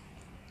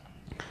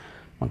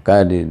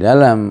 Maka di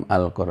dalam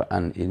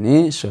Al-Quran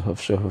ini,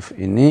 suhuf-suhuf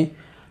ini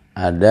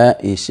ada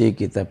isi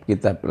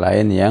kitab-kitab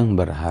lain yang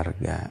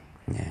berharga.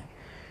 Ya.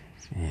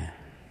 Ya.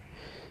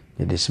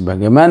 Jadi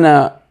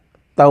sebagaimana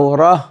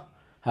Taurat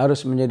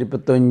harus menjadi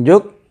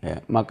petunjuk,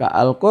 ya, maka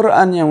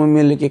Al-Quran yang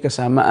memiliki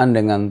kesamaan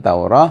dengan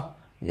Taurat,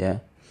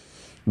 ya,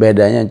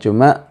 bedanya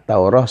cuma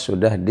Taurat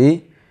sudah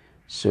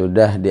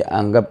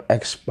dianggap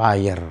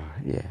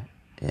expire, ya,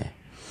 ya.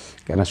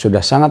 Karena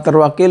sudah sangat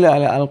terwakili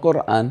oleh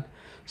Al-Quran.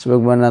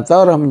 Sebagaimana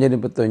Taurat menjadi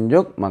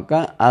petunjuk,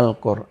 maka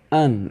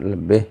Al-Quran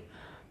lebih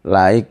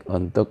laik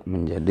untuk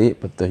menjadi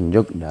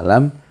petunjuk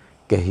dalam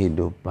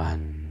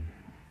kehidupan.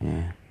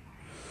 Ya.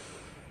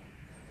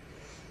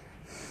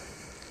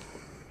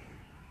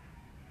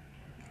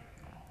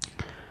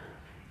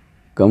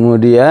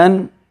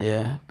 Kemudian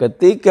ya,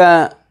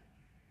 ketika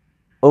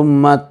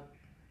umat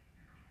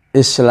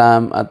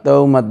Islam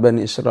atau umat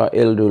Bani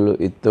Israel dulu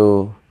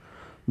itu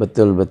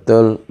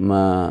betul-betul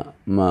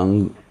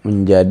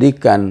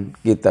menjadikan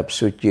kitab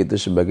suci itu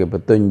sebagai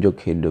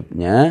petunjuk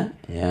hidupnya,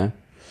 ya,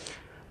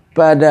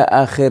 pada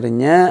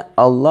akhirnya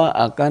Allah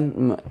akan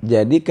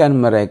menjadikan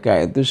mereka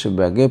itu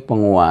sebagai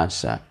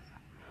penguasa.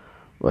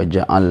 Wa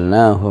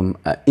ja'alnahum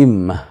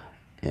a'immah,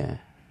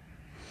 ya.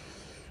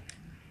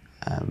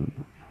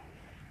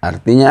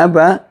 Artinya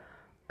apa?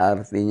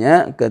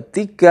 Artinya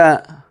ketika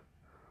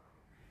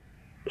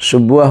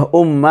sebuah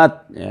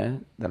umat,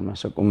 ya,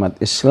 termasuk umat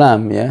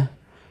Islam, ya,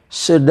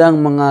 sedang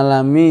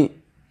mengalami,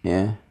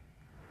 ya,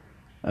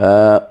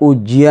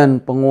 ujian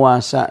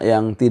penguasa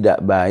yang tidak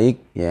baik,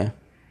 ya,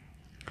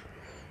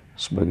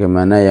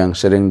 sebagaimana yang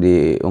sering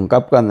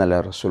diungkapkan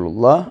oleh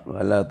Rasulullah,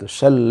 wala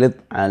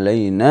tusallit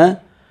alaina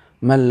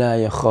man la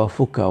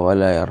yakhafuka wa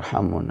la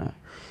yarhamuna.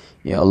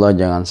 Ya Allah,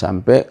 jangan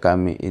sampai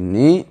kami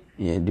ini,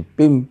 ya,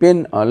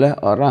 dipimpin oleh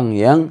orang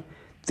yang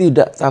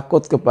tidak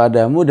takut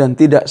kepadamu dan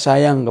tidak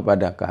sayang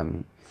kepada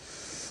kami.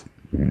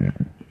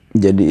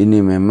 Jadi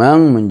ini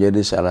memang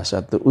menjadi salah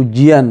satu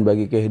ujian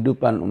bagi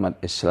kehidupan umat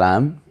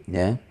Islam,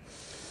 ya.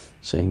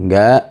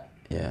 Sehingga,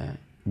 ya,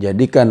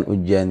 jadikan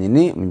ujian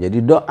ini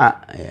menjadi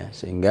doa, ya,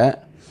 sehingga,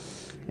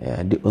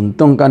 ya,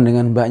 diuntungkan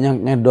dengan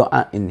banyaknya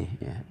doa ini,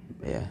 ya,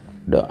 ya.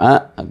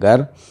 Doa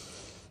agar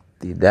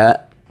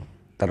tidak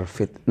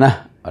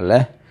terfitnah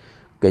oleh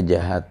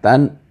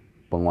kejahatan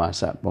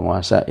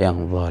penguasa-penguasa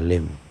yang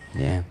zalim,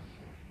 ya.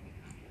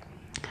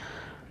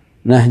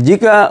 Nah,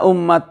 jika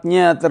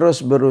umatnya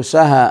terus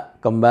berusaha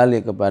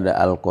kembali kepada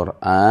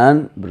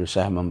Al-Quran,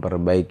 berusaha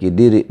memperbaiki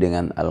diri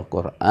dengan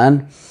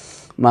Al-Quran,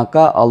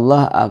 maka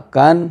Allah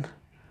akan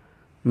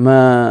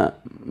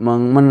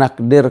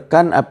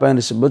menakdirkan apa yang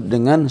disebut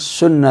dengan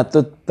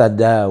sunnatut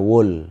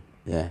tadawul,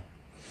 ya.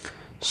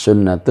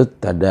 Sunnatut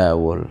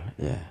tadawul,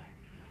 ya.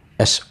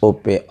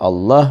 SOP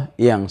Allah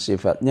yang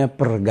sifatnya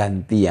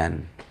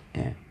pergantian,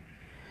 ya.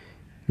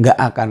 Nggak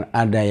akan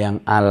ada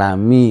yang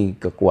alami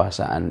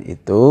kekuasaan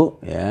itu,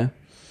 ya,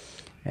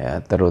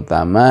 ya,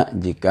 terutama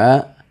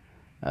jika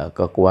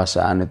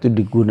kekuasaan itu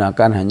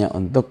digunakan hanya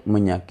untuk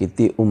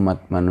menyakiti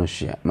umat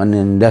manusia,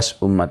 menindas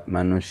umat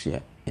manusia,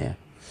 ya.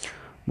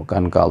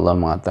 Bukankah Allah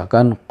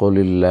mengatakan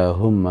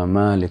qulillahumma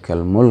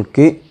malikal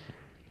mulki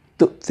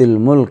tu'til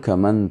mulka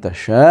man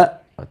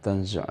tasha wa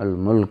tanzi'ul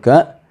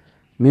mulka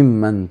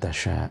mimman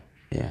tasha,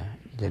 ya.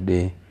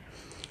 Jadi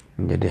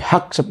menjadi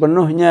hak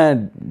sepenuhnya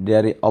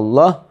dari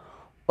Allah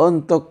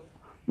untuk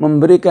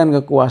memberikan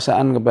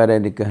kekuasaan kepada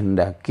yang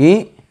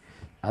dikehendaki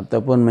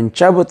ataupun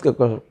mencabut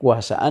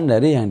kekuasaan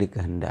dari yang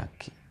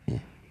dikehendaki,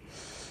 ya.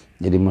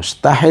 Jadi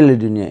mustahil di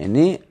dunia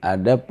ini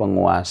ada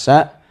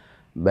penguasa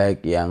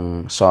baik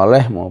yang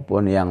soleh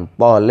maupun yang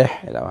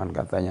toleh, lawan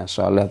katanya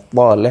soleh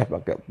toleh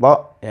pakai to,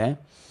 ya,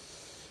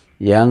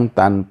 yang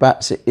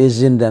tanpa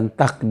seizin dan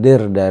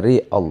takdir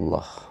dari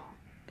Allah,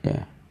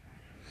 ya.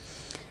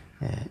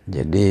 Ya,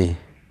 jadi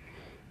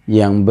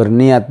yang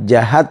berniat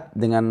jahat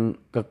dengan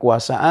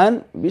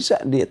kekuasaan bisa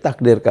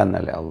ditakdirkan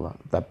oleh Allah,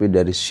 tapi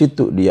dari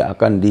situ dia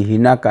akan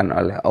dihinakan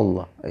oleh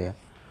Allah, ya.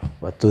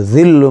 Wa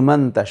tudzillu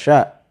man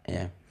tasha,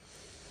 ya.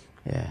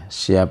 Ya,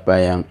 siapa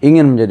yang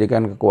ingin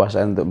menjadikan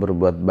kekuasaan untuk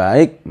berbuat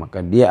baik,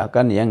 maka dia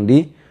akan yang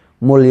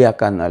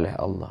dimuliakan oleh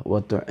Allah.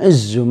 Wa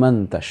tu'izzu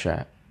man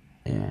tasha,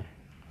 ya.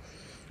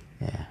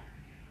 Ya.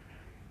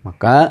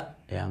 Maka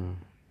yang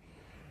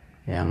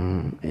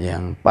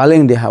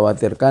paling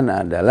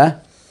dikhawatirkan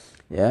adalah,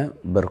 ya,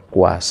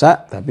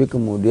 berkuasa tapi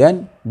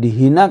kemudian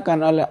dihinakan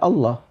oleh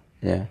Allah,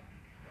 ya.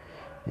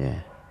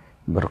 Ya.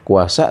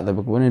 Berkuasa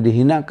tapi kemudian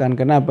dihinakan.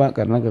 Kenapa?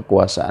 Karena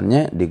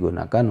kekuasaannya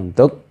digunakan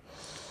untuk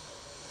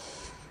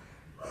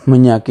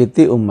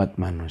menyakiti umat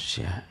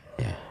manusia,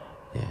 ya.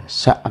 Ya.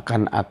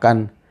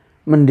 Seakan-akan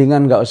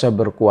mendingan gak usah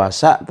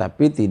berkuasa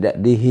tapi tidak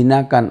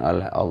dihinakan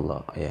oleh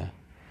Allah, ya.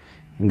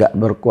 Nggak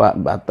berkuasa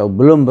atau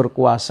belum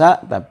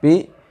berkuasa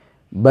tapi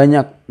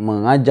banyak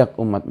mengajak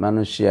umat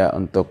manusia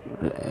untuk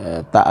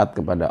taat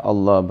kepada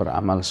Allah,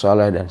 beramal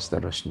soleh dan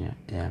seterusnya,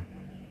 ya.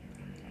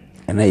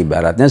 Karena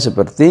ibaratnya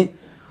seperti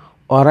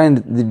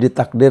orang yang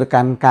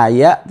ditakdirkan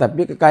kaya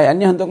tapi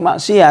kekayaannya untuk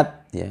maksiat,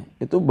 ya.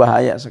 Itu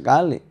bahaya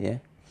sekali,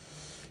 ya.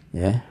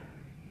 Ya.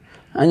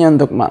 Hanya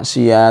untuk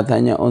maksiat,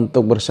 hanya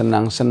untuk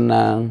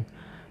bersenang-senang,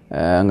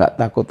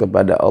 nggak takut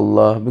kepada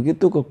Allah.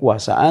 Begitu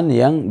kekuasaan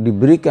yang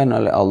diberikan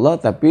oleh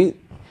Allah tapi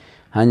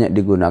hanya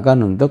digunakan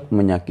untuk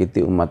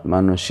menyakiti umat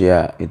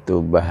manusia, itu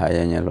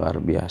bahayanya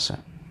luar biasa,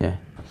 ya.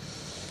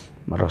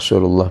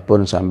 Rasulullah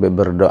pun sampai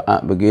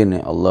berdoa begini,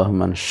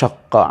 Allahumma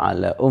syaqqa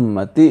ala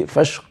ummati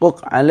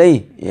fashquq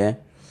alaih, ya.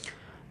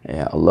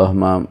 Ya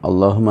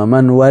Allahumma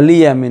man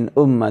waliya min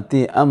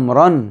ummati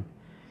amran,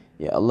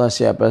 ya Allah,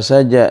 siapa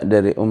saja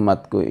dari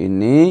umatku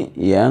ini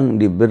yang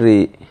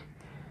diberi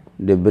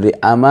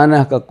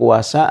amanah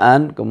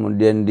kekuasaan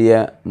kemudian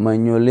dia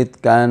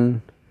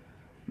menyulitkan,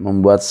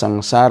 membuat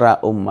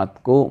sengsara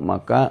umatku,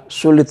 maka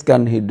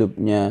sulitkan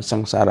hidupnya,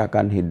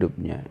 sengsarakan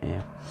hidupnya,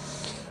 ya.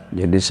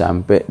 Jadi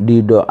sampai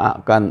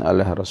didoakan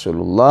oleh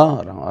Rasulullah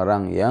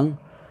orang-orang yang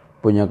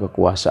punya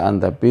kekuasaan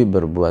tapi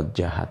berbuat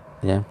jahat,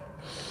 ya.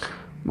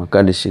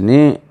 Maka di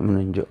sini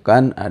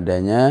menunjukkan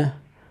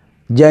adanya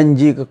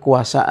janji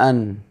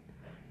kekuasaan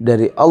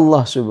dari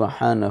Allah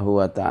Subhanahu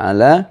wa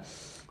taala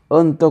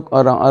untuk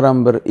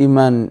orang-orang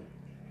beriman,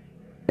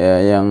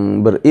 ya,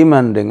 yang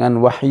beriman dengan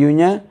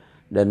wahyunya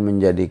dan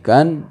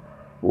menjadikan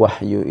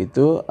wahyu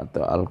itu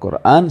atau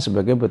Al-Qur'an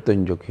sebagai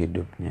petunjuk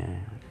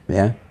hidupnya,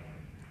 ya.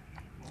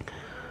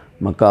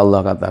 Maka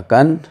Allah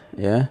katakan,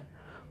 ya,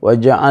 wa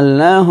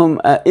ja'alnahum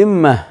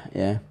a'immah,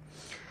 ya.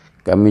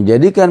 Kami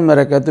jadikan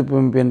mereka itu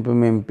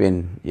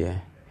pemimpin-pemimpin, ya.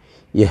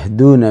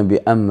 Yahduna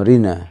bi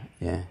amrina,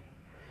 ya.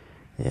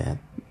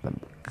 Ya,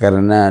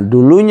 karena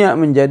dulunya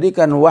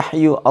menjadikan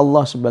wahyu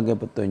Allah sebagai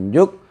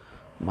petunjuk,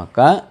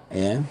 maka,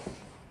 ya,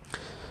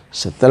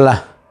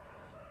 setelah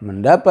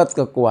mendapat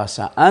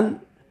kekuasaan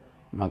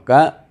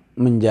maka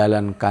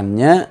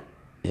menjalankannya,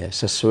 ya,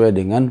 sesuai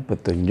dengan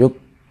petunjuk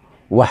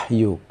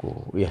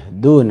wahyuku,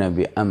 yahduna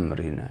bi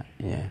amrina,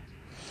 ya.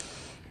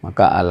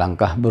 Maka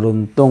alangkah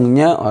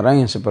beruntungnya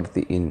orang yang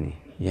seperti ini,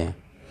 ya.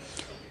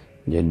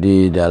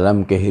 Jadi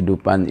dalam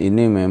kehidupan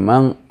ini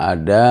memang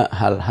ada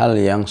hal-hal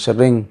yang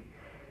sering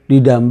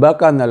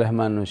didambakan oleh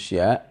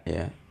manusia,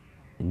 ya.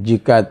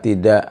 Jika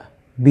tidak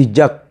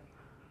bijak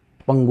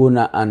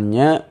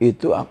penggunaannya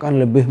itu akan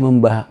lebih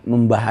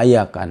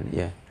membahayakan,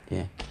 ya.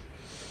 Ya.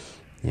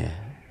 Ya.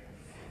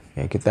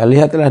 Ya, kita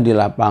lihatlah di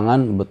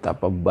lapangan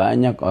betapa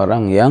banyak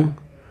orang yang,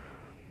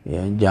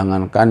 ya,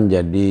 jangankan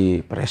jadi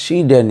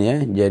presiden,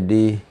 ya,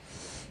 jadi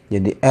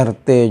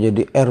RT,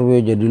 jadi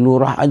RW, jadi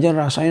lurah aja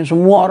rasanya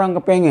semua orang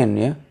kepengen,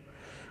 ya.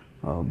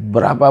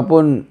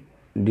 Berapapun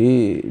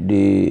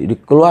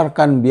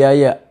dikeluarkan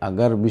biaya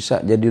agar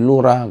bisa jadi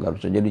lurah,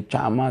 agar bisa jadi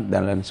camat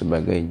dan lain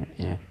sebagainya,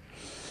 ya.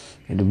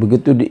 Jadi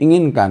begitu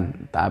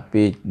diinginkan,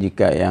 tapi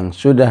jika yang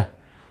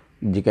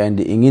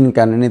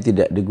diinginkan ini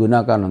tidak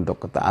digunakan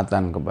untuk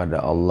ketaatan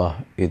kepada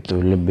Allah, itu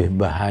lebih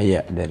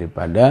bahaya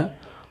daripada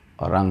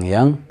orang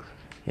yang,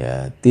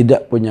 ya,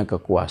 tidak punya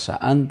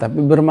kekuasaan tapi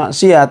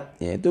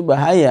bermaksiat. Ya, itu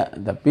bahaya,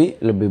 tapi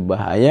lebih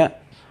bahaya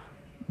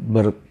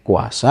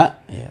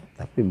berkuasa, ya,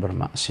 tapi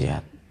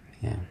bermaksiat,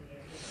 ya.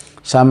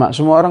 Sama,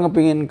 semua orang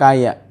kepingin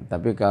kaya,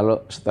 tapi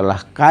kalau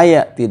setelah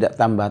kaya tidak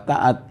tambah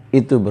taat,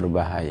 itu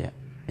berbahaya,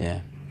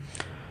 ya.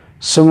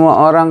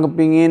 Semua orang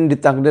kepingin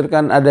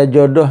ditakdirkan ada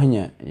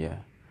jodohnya,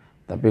 ya.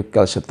 Tapi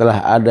kalau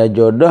setelah ada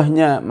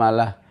jodohnya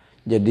malah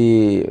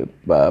jadi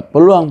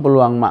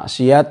peluang-peluang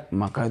maksiat,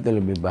 maka itu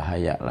lebih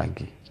bahaya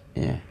lagi,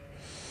 ya.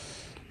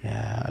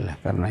 Ya, oleh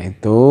karena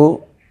itu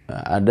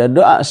ada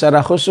doa secara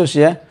khusus,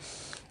 ya.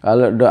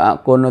 Kalau doa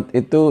kunut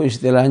itu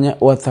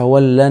istilahnya wa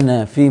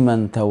tawallana fi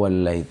man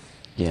tawallait,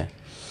 ya.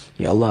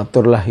 Ya Allah,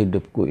 aturlah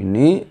hidupku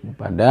ini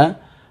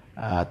pada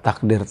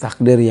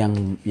takdir-takdir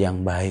yang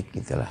baik,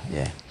 gitulah,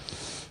 ya.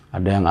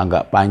 Ada yang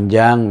agak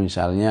panjang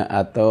misalnya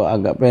atau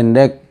agak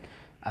pendek.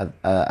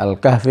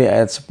 Al-Kahfi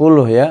ayat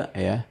 10,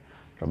 ya.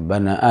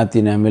 Rabbana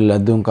atina min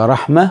ladunka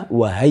rahmah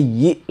wa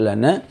hayyi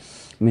lana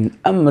min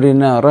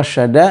amrina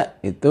rasyada.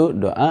 Itu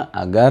doa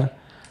agar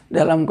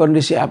dalam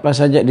kondisi apa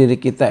saja diri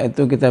kita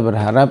itu kita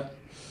berharap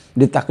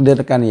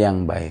ditakdirkan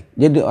yang baik.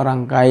 Jadi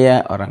orang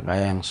kaya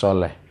yang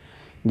soleh.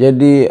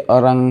 Jadi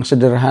orang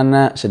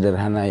sederhana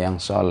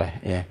yang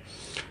soleh, ya.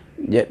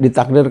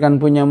 Ditakdirkan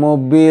punya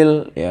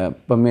mobil, ya,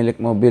 pemilik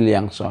mobil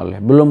yang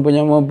soleh. Belum punya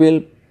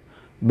mobil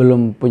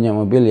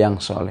yang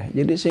soleh.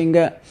 Jadi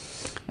sehingga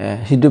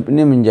hidup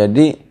ini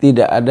menjadi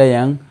tidak ada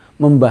yang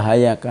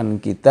membahayakan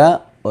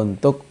kita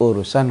untuk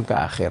urusan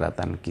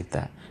keakhiratan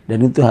kita.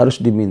 Dan itu harus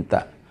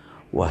diminta.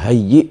 Wa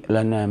hayyi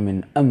lana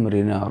min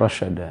amrina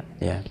rasyada,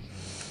 ya.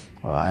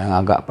 Yang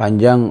agak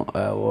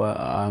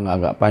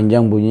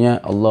panjang bunyinya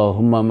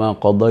Allahumma ma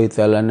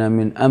qadaita lana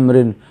min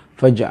amrin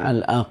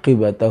faj'al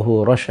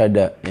aqibatahu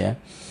rasyada, ya.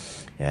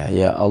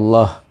 Ya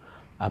Allah,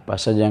 apa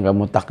saja yang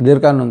kamu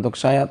takdirkan untuk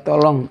saya,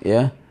 tolong,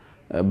 ya,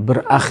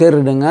 berakhir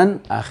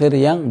dengan akhir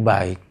yang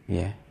baik,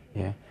 ya.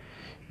 Ya,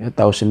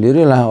 tahu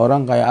sendirilah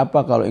orang kayak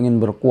apa kalau ingin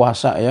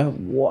berkuasa, ya.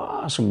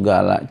 Wah,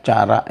 segala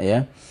cara,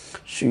 ya,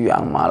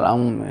 siang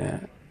malam,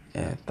 ya.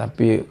 Ya,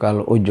 tapi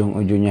kalau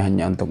ujung-ujungnya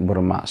hanya untuk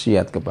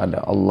bermaksiat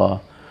kepada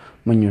Allah,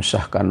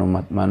 menyusahkan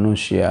umat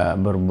manusia,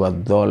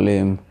 berbuat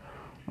zalim.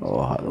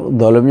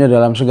 Zalimnya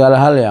dalam segala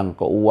hal, yang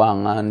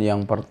keuangan,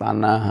 yang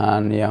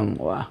pertanahan, yang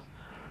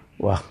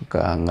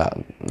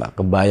nggak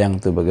kebayang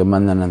tuh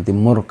bagaimana nanti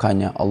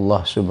murkanya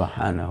Allah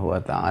Subhanahu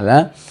wa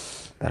taala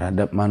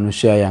terhadap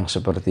manusia yang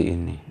seperti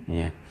ini,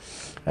 ya.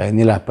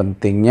 Inilah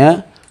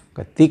pentingnya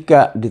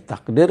ketika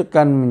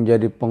ditakdirkan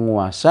menjadi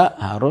penguasa,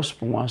 harus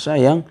penguasa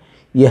yang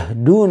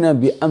yahduna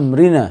bi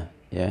amrina,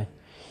 ya.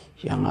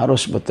 Yang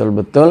harus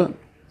betul-betul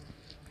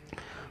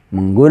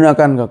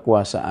menggunakan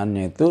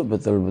kekuasaannya itu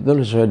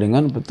betul-betul sesuai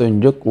dengan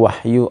petunjuk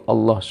wahyu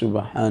Allah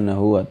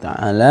Subhanahu wa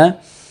taala,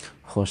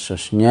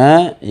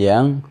 khususnya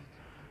yang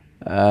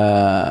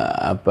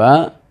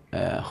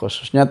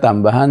khususnya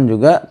tambahan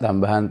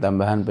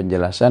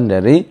penjelasan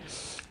dari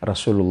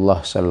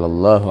Rasulullah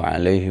sallallahu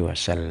alaihi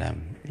wasallam,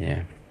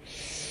 ya.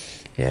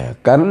 Ya,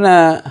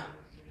 karena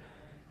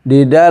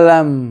di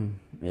dalam,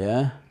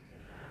 ya,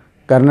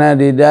 Karena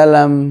di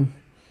dalam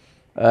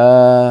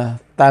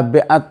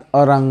tabiat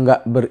orang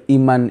nggak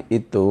beriman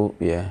itu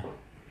ya,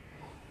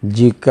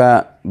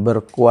 jika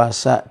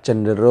berkuasa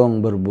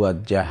cenderung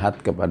berbuat jahat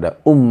kepada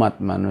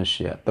umat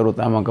manusia,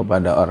 terutama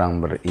kepada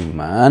orang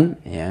beriman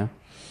ya.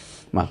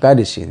 Maka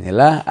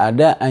disinilah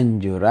ada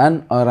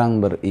anjuran orang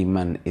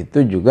beriman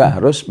itu juga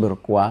harus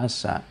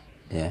berkuasa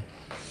ya.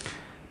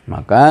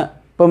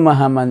 Maka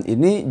pemahaman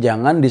ini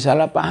jangan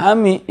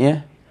disalahpahami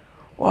ya.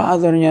 Wah,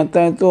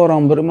 ternyata itu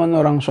orang beriman,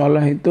 orang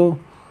soleh itu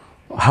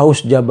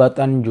haus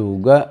jabatan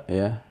juga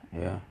ya,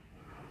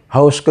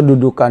 haus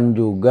kedudukan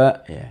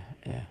juga ya.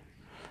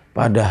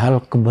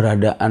 Padahal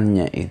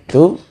keberadaannya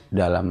itu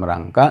dalam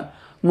rangka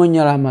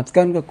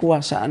menyelamatkan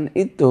kekuasaan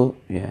itu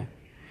ya.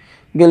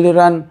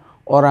 Giliran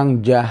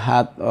orang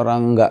jahat,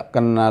 orang nggak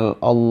kenal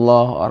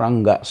Allah,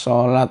 orang nggak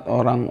sholat,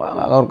 orang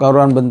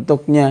karuan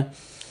bentuknya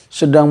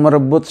sedang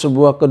merebut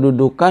sebuah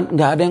kedudukan,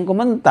 nggak ada yang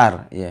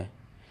komentar ya.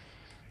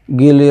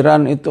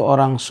 Giliran itu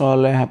orang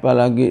soleh,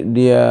 apalagi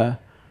dia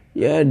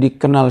ya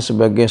dikenal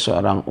sebagai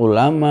seorang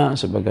ulama,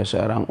 sebagai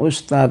seorang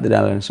ustadz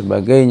dan lain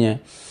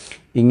sebagainya,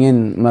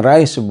 ingin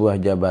meraih sebuah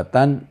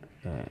jabatan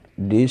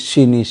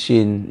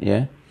disinisin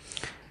ya,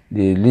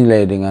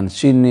 dinilai dengan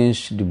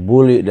sinis,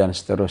 dibully dan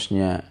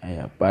seterusnya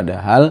ya.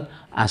 Padahal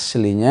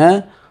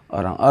aslinya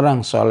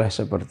orang-orang soleh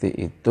seperti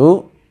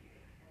itu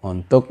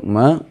untuk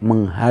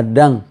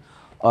menghadang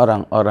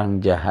orang-orang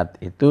jahat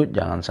itu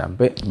jangan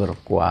sampai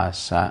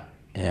berkuasa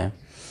ya.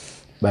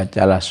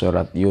 Bacalah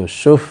surat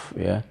Yusuf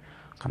ya.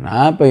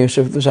 Kenapa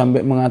Yusuf itu sampai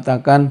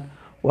mengatakan,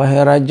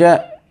 wahai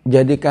raja,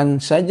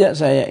 jadikan saja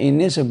saya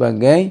ini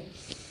sebagai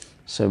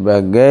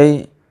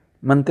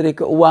menteri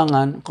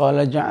keuangan.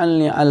 Qala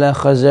ja'alni ala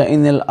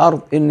khazainil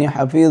ard inni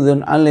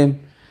hafizun alim.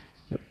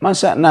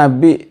 Masa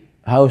nabi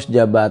haus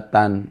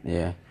jabatan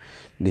ya.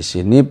 Di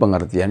sini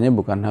pengertiannya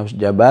bukan haus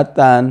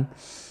jabatan.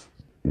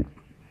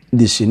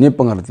 Di sini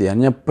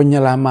pengertiannya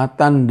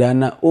penyelamatan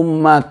dana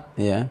umat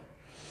ya.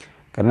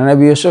 Karena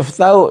Nabi Yusuf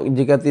tahu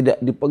jika tidak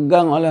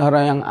dipegang oleh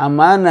orang yang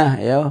amanah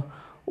ya,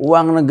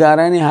 uang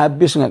negara ini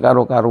habis nggak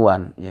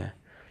karu-karuan ya.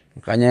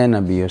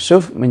 Makanya Nabi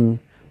Yusuf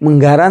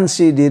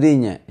menggaransi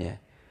dirinya ya.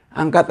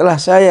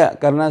 Angkatlah saya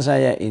karena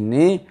saya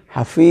ini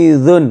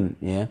hafizun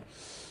ya,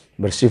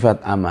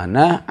 bersifat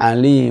amanah,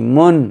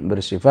 alimun,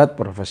 bersifat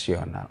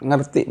profesional.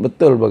 Ngerti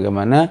betul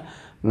bagaimana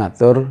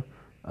ngatur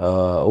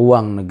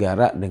uang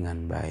negara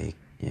dengan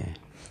baik ya.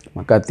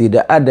 Maka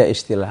tidak ada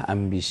istilah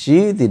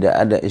ambisi, tidak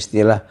ada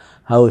istilah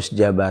haus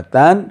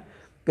jabatan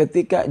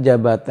ketika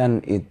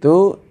jabatan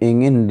itu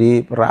ingin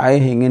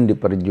diraih, ingin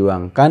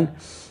diperjuangkan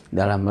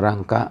dalam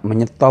rangka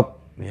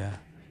menyetop ya.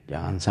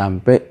 Jangan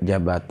sampai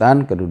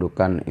jabatan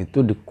kedudukan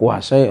itu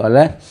dikuasai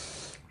oleh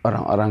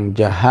orang-orang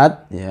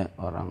jahat ya,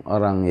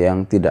 orang-orang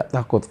yang tidak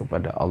takut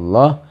kepada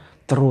Allah,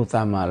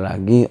 terutama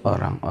lagi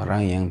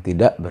orang-orang yang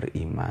tidak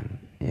beriman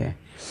ya.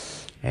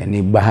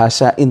 Ini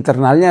bahasa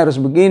internalnya harus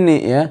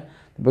begini ya.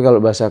 Tapi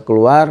kalau bahasa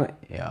keluar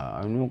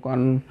ya ini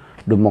kan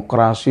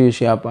demokrasi,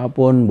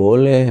 siapapun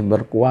boleh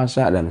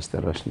berkuasa dan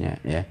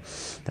seterusnya ya.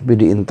 Tapi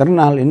di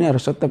internal ini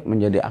harus tetap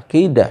menjadi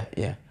akidah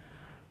ya,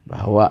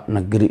 bahwa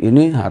negeri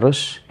ini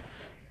harus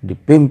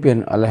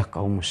dipimpin oleh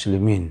kaum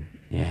muslimin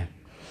ya.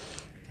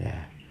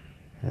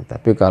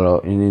 Tapi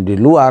kalau ini di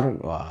luar,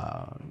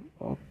 wah,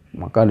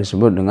 maka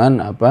disebut dengan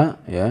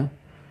apa ya?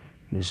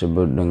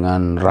 Disebut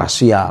dengan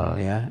rasial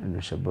ya,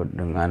 disebut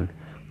dengan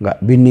nggak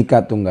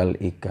Bhinneka Tunggal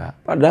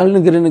Ika. Padahal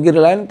negeri-negeri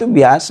lain itu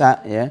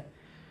biasa ya.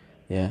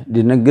 Ya,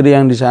 di negeri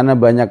yang di sana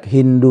banyak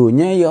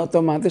Hindunya ya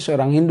otomatis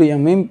orang Hindu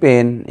yang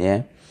mimpin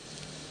ya.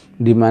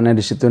 Di mana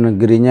di situ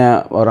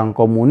negerinya orang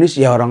komunis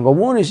ya orang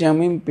komunis yang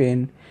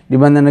mimpin. Di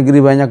mana negeri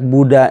banyak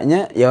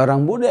Budanya ya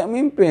orang Buddha yang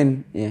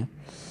mimpin ya.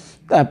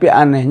 Tapi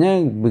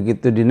anehnya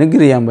begitu di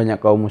negeri yang banyak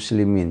kaum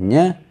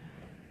musliminnya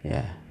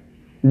ya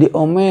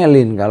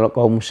diomelin kalau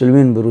kaum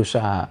muslimin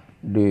berusaha,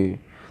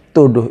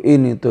 dituduh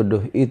ini,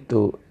 tuduh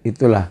itu.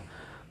 Itulah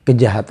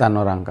kejahatan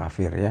orang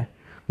kafir ya.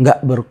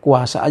 Nggak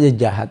berkuasa aja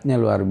jahatnya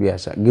luar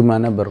biasa.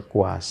 Gimana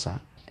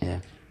berkuasa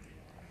ya.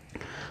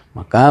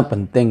 Maka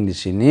penting di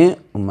sini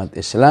umat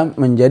Islam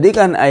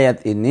menjadikan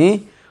ayat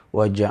ini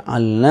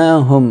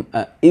waja'alnahum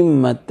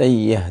a'immatan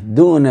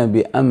yahduna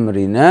bi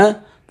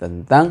amrina,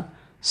 tentang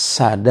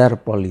sadar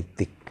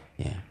politik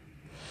ya.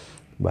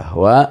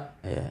 Bahwa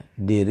ya,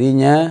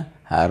 dirinya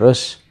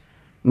harus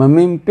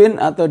memimpin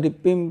atau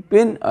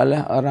dipimpin oleh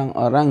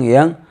orang-orang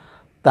yang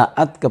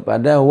taat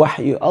kepada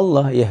wahyu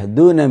Allah,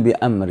 yahduna bi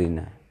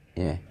amrina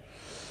ya.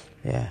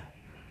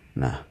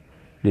 Nah,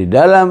 di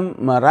dalam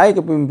meraih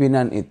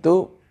kepemimpinan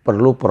itu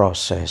perlu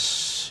proses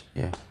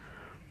ya.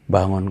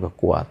 Bangun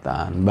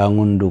kekuatan,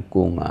 bangun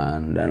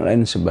dukungan dan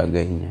lain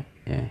sebagainya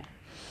ya.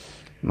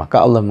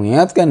 Maka Allah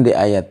mengingatkan di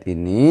ayat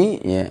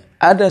ini ya,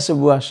 ada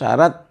sebuah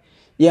syarat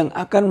yang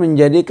akan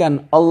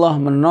menjadikan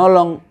Allah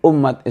menolong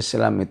umat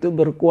Islam itu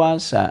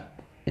berkuasa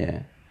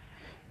ya.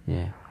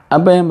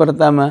 Apa yang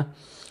pertama?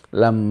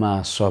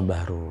 Lamma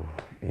sabaru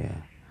ya.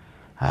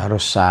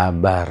 Harus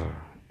sabar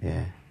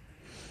ya.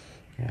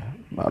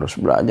 Harus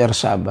belajar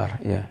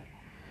sabar ya.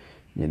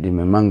 Jadi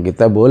memang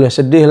kita boleh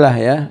sedih lah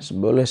ya,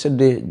 boleh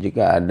sedih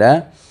jika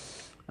ada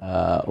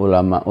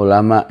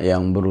ulama-ulama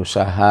yang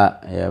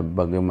berusaha ya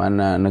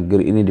bagaimana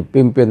negeri ini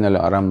dipimpin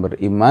oleh orang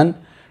beriman,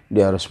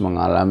 dia harus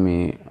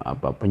mengalami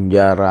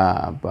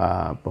penjara,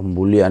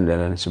 pembulian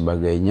dan lain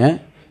sebagainya.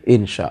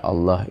 Insya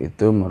Allah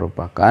itu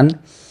merupakan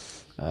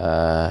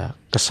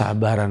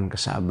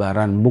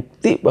kesabaran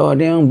bukti bahwa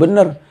dia yang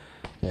benar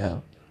ya,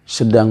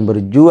 sedang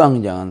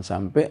berjuang jangan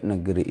sampai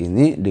negeri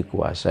ini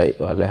dikuasai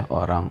oleh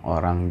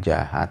orang-orang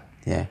jahat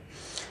ya.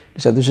 Di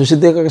satu sisi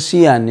itu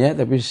kesian ya,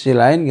 tapi di sisi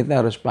lain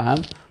kita harus paham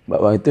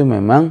bahwa itu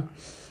memang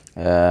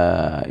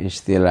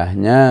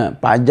istilahnya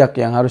pajak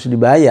yang harus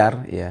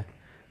dibayar ya.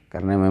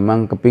 Karena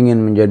memang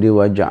kepingin menjadi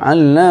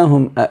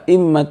waja'alnahum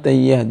a'immatan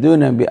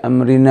yahduna bi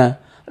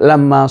amrina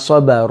lamma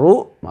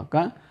sabaru,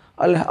 maka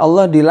oleh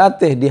Allah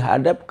dilatih,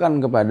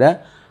 dihadapkan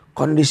kepada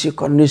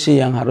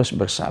kondisi-kondisi yang harus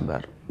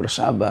bersabar.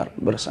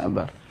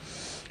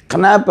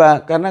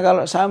 Kenapa? Karena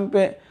kalau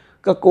sampai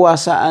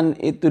kekuasaan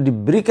itu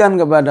diberikan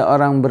kepada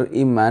orang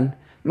beriman,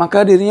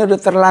 maka dirinya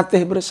sudah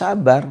terlatih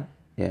bersabar.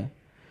 Ya.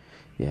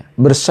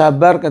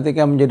 Bersabar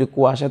ketika menjadi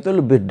kuasa itu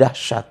lebih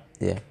dahsyat.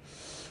 Ya.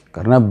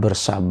 Karena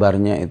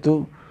bersabarnya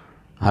itu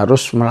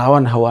harus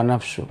melawan hawa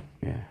nafsu.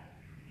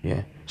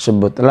 Ya.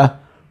 Sebutlah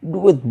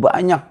duit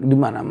banyak di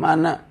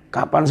mana-mana,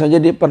 kapan saja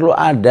dia perlu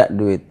ada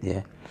duit.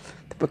 Ya.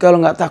 Tapi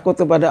kalau nggak takut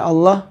kepada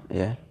Allah,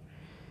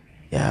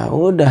 ya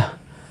udah,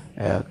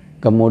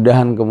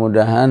 kemudahan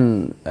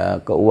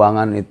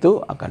keuangan itu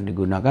akan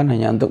digunakan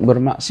hanya untuk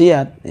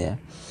bermaksiat ya.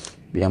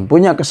 Yang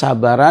punya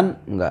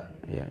kesabaran enggak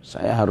ya,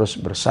 saya harus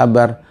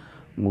bersabar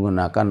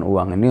menggunakan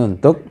uang ini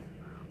untuk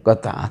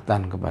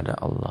ketaatan kepada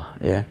Allah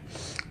ya.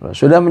 Kalau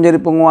sudah menjadi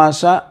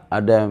penguasa,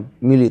 ada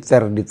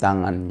militer di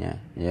tangannya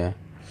ya,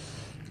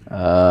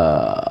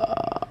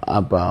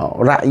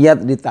 rakyat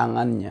di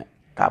tangannya,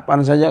 kapan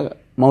saja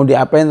mau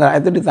diapain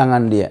rakyat itu di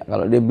tangan dia.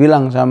 Kalau dia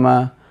bilang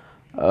sama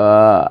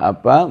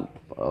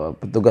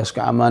petugas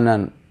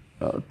keamanan,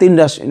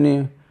 tindas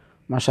ini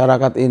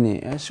masyarakat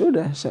ini, ya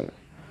sudah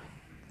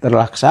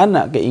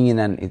terlaksana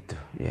keinginan itu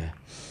ya.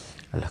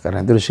 Oleh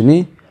karena itu di sini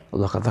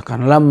Allah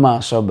katakan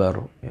lamma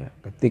sabaru ya,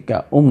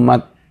 ketika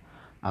umat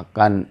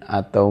akan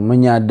atau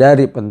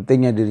menyadari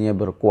pentingnya dirinya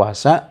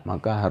berkuasa,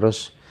 maka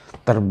harus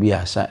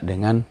terbiasa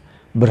dengan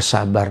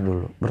bersabar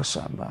dulu,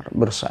 bersabar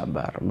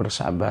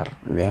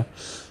ya.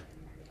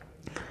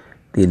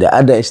 Tidak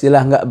ada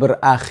istilah nggak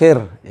berakhir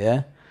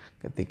ya,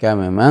 ketika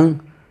memang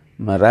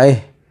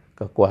meraih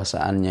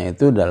kekuasaannya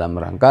itu dalam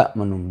rangka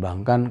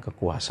menumbangkan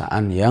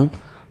kekuasaan yang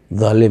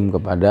zalim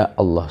kepada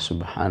Allah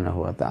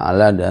Subhanahu wa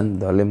taala dan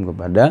zalim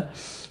kepada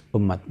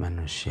umat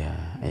manusia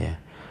ya.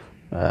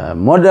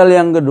 Modal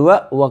yang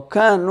kedua, wa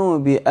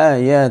kanu bi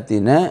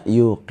ayatina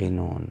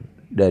yuqinun,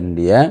 dan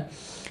dia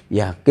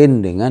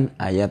yakin dengan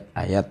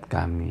ayat-ayat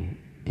kami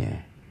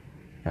ya.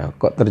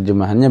 Kok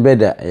terjemahannya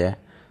beda ya.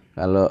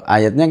 Kalau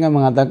ayatnya kan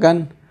mengatakan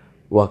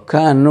wa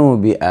kanu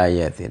bi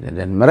ayatina,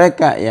 dan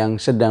mereka yang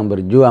sedang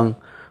berjuang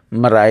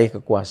meraih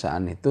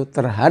kekuasaan itu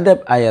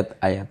terhadap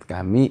ayat-ayat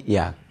kami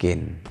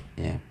yakin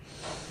ya.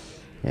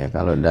 Ya,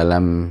 kalau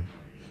dalam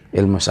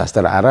ilmu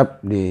sastra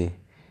Arab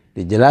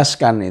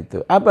dijelaskan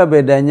itu apa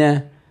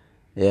bedanya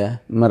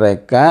ya,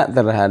 mereka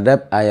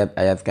terhadap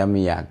ayat-ayat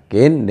kami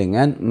yakin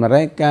dengan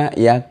mereka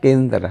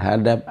yakin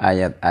terhadap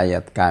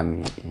ayat-ayat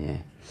kami ya.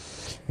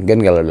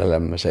 Mungkin kalau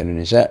dalam bahasa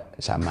Indonesia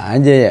sama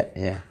aja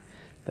ya.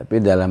 Tapi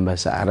dalam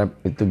bahasa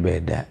Arab itu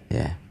beda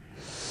ya.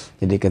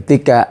 Jadi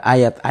ketika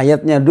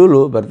ayat-ayatnya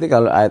dulu, berarti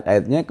kalau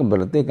ayat-ayatnya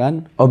berarti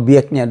kan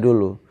objeknya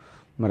dulu.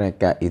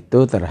 Mereka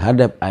itu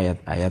terhadap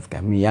ayat-ayat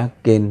kami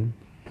yakin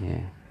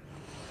ya.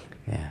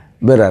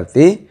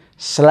 Berarti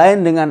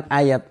selain dengan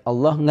ayat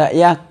Allah nggak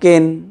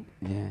yakin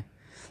ya.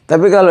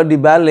 Tapi kalau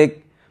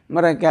dibalik,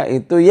 mereka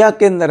itu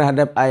yakin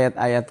terhadap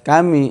ayat-ayat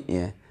kami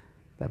ya.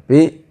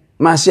 Tapi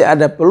masih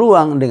ada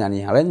peluang dengan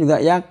yang lain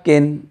juga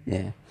yakin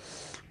ya.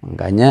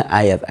 Makanya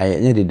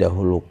ayat-ayatnya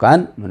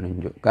didahulukan,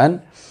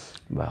 menunjukkan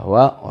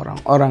bahwa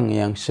orang-orang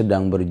yang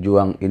sedang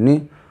berjuang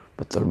ini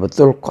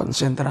betul-betul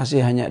konsentrasi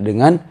hanya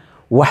dengan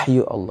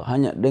wahyu Allah,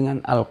 hanya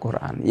dengan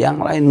Al-Quran. Yang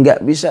lain nggak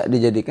bisa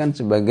dijadikan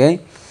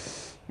sebagai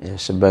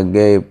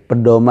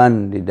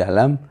pedoman di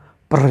dalam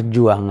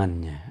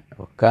perjuangannya.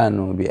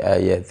 Kanu bi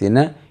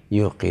ayatina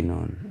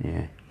yuqinun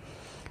ya.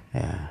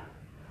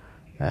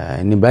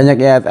 Ini banyak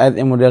ya ayat-ayat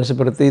yang model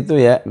seperti itu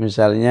ya.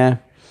 Misalnya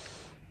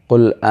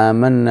qul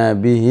amanna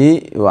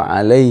bihi wa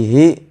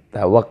alaihi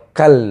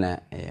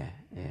tawakkalna ya.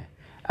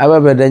 Apa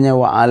bedanya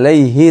wa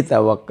alaihi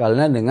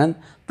tawakkalna dengan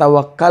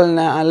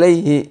tawakkalna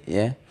alaihi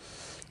ya?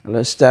 Kalau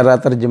secara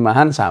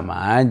terjemahan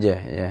sama aja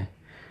ya.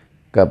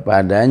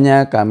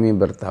 Kepadanya kami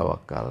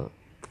bertawakal.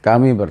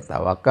 Kami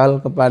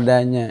bertawakal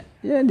kepadanya.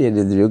 Ya dia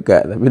itu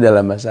juga, tapi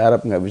dalam bahasa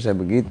Arab nggak bisa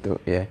begitu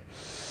ya.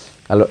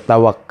 Kalau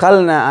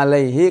tawakkalna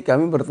alaihi,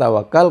 kami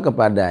bertawakal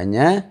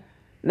kepadanya,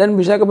 dan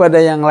bisa kepada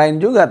yang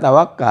lain juga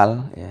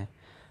tawakal ya.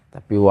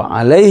 Tapi wa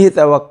alaihi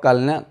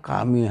tawakkalna,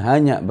 kami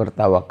hanya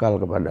bertawakal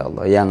kepada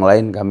Allah. Yang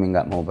lain kami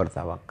nggak mau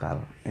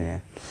bertawakal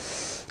ya.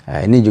 Nah,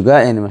 ini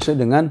juga yang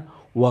dimaksud dengan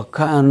wa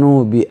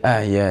kanu bi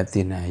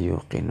ayatina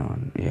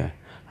yuqinun, ya.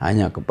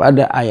 Hanya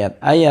kepada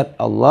ayat-ayat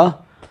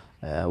Allah,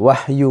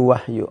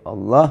 wahyu-wahyu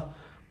Allah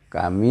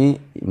kami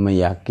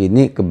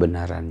meyakini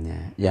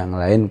kebenarannya, yang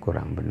lain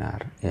kurang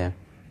benar, ya,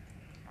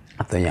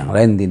 atau yang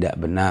lain tidak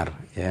benar,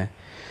 ya.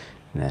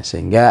 Nah,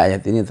 sehingga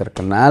ayat ini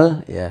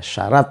terkenal, ya,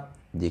 syarat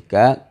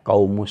jika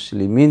kaum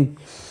muslimin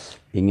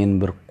ingin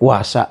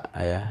berkuasa,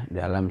 ya,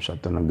 dalam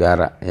suatu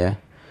negara, ya,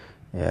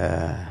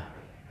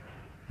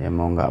 ya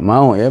mau nggak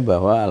mau, ya,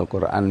 bahwa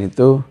Al-Quran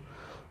itu,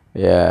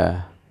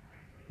 ya,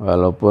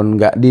 walaupun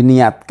nggak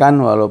diniatkan,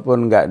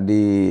 walaupun nggak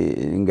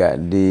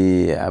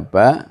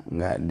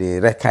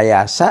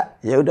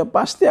direkayasa, ya udah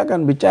pasti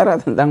akan bicara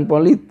tentang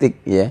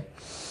politik, ya.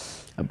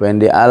 Apa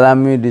yang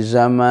dialami di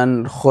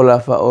zaman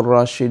Khulafaur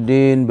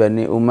Rasyidin,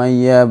 Bani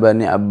Umayyah,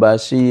 Bani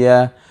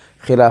Abbasiyah,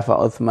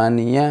 Khilafah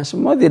Utsmaniyah,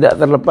 semua tidak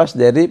terlepas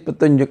dari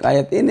petunjuk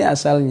ayat ini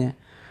asalnya.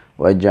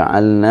 Wa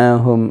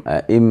ja'alnahum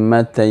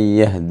a'immatan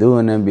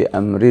yahduna bi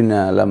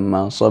amrina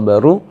lamma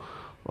sabaru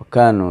wa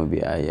kanu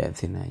bi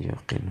ayatina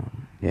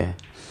yuqinun, ya.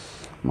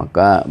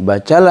 Maka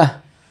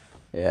bacalah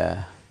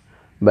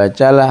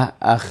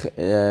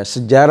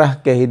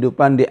sejarah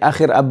kehidupan di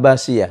akhir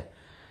Abbasiyah,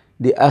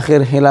 di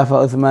akhir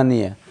Khilafah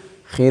Utsmaniyah,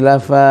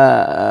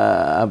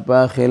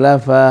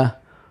 khilafah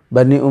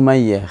Bani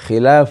Umayyah,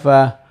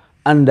 khilafah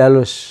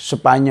Andalus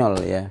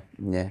Spanyol, ya.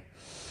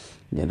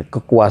 Jadi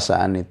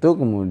kekuasaan itu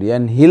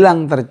kemudian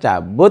hilang,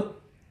 tercabut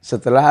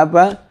setelah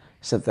apa?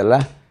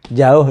 Setelah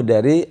jauh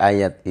dari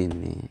ayat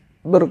ini.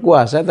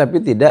 Berkuasa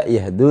tapi tidak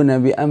yahduna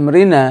bi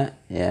amrina,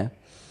 ya.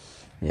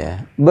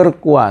 Ya,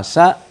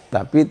 berkuasa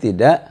tapi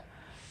tidak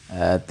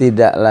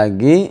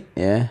lagi,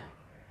 ya,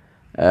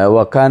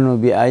 wa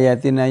kanu bi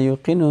ayatina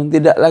yuqinun,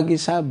 tidak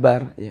lagi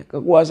sabar, ya.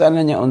 Kekuasaan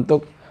hanya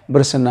untuk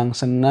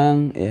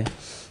bersenang-senang, ya.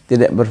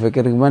 Tidak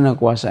berpikir gimana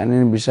kekuasaan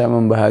ini bisa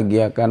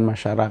membahagiakan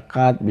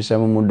masyarakat, bisa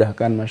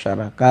memudahkan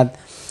masyarakat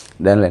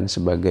dan lain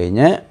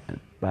sebagainya.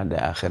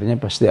 Pada akhirnya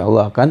pasti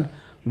Allah akan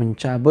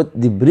mencabut,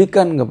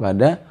 diberikan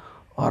kepada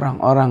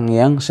orang-orang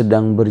yang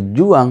sedang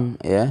berjuang,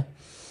 ya,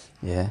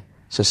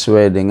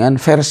 sesuai dengan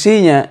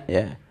versinya,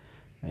 ya.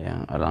 Yang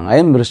orang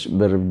lain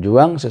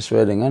berjuang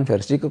sesuai dengan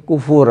versi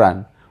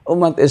kekufuran.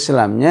 Umat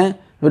Islamnya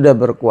sudah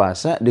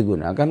berkuasa,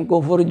 digunakan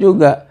kufur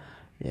juga,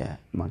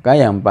 ya. Maka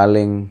yang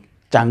paling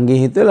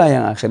canggih itulah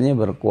yang akhirnya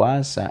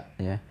berkuasa,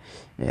 ya.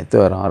 Yaitu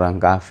orang-orang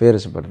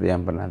kafir seperti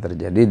yang pernah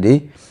terjadi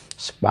di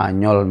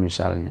Spanyol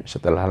misalnya.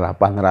 Setelah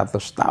 800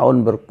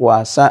 tahun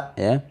berkuasa,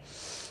 ya,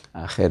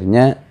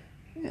 akhirnya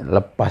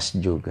lepas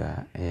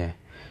juga, ya.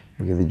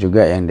 Begitu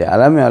juga yang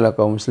dialami oleh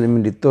kaum muslimin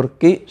di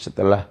Turki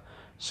setelah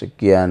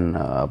sekian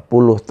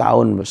puluh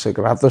tahun,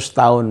 100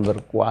 tahun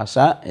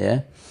berkuasa,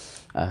 ya.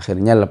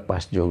 Akhirnya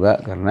lepas juga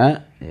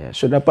karena, ya,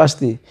 sudah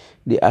pasti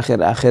di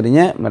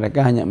akhir-akhirnya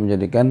mereka hanya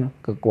menjadikan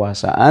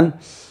kekuasaan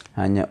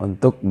hanya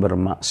untuk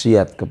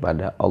bermaksiat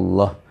kepada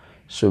Allah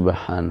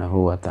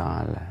Subhanahu wa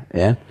taala,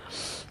 ya.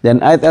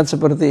 Dan ayat-ayat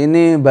seperti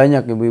ini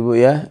banyak ibu-ibu,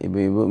 ya.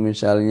 Ibu-ibu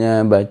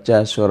misalnya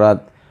baca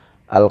surat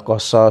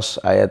Al-Qasas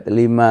ayat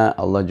 5,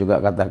 Allah juga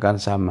katakan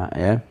sama,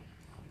 ya.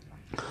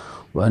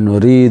 Wa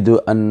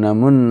nuridu an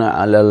namunna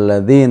 'alal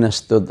ladzina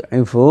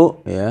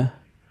istud'ifu, ya.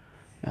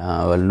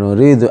 Wa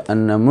nuridu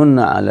an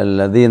namunna 'alal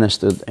ladzina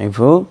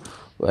istud'ifu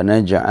wa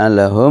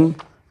naj'alahum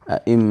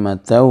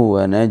a'immatan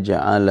wa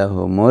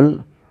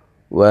naj'alahumul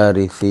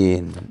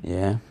warithin,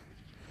 ya.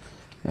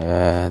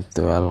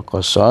 Itu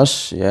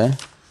Al-Qasas, ya.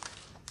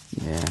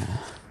 Ya.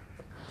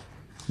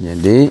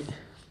 Jadi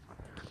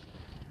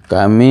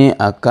kami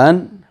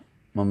akan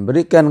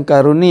memberikan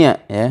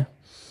karunia, ya.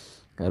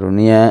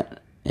 Karunia,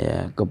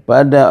 ya,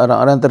 kepada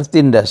orang-orang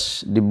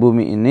tertindas di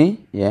bumi ini,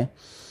 ya.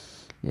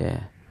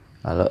 Ya.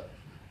 Kalau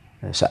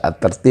saat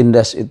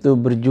tertindas itu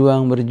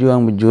berjuang,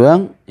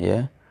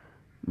 ya.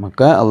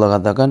 Maka Allah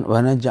katakan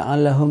wa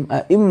naj'alahum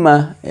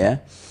a'immah,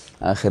 ya.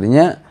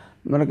 Akhirnya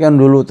mereka yang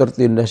dulu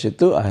tertindas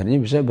itu akhirnya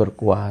bisa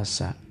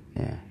berkuasa,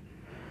 ya.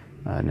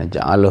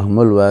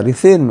 Naj'alahumul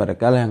warithin,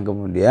 mereka lah yang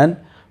kemudian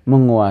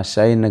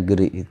menguasai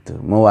negeri itu,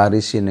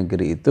 mewarisi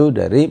negeri itu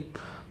dari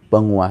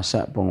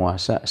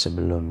penguasa-penguasa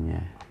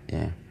sebelumnya,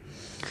 ya.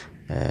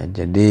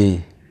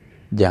 Jadi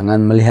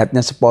jangan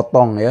melihatnya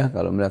sepotong, ya.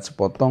 Kalau melihat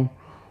sepotong,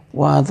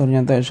 wah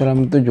ternyata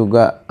Islam itu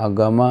juga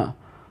agama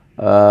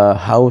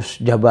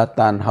haus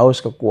jabatan, haus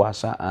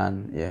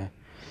kekuasaan, ya.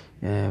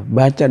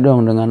 Baca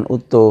dong dengan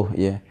utuh,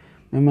 ya.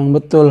 Memang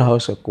betul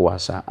haus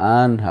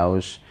kekuasaan,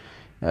 haus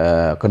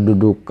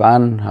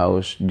kedudukan,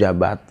 haus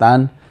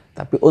jabatan,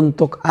 tapi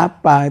untuk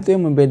apa? Itu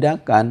yang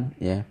membedakan,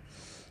 ya.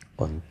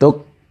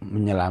 Untuk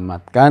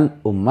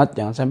menyelamatkan umat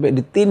jangan sampai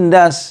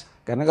ditindas.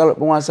 Karena kalau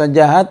penguasa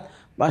jahat,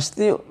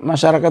 pasti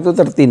masyarakat itu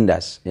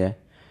tertindas, ya.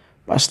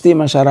 Pasti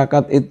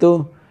masyarakat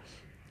itu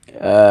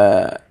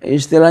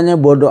istilahnya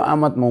bodoh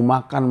amat, mau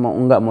makan mau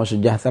enggak, mau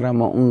sejahtera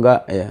mau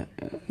enggak, ya,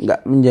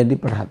 enggak menjadi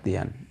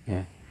perhatian,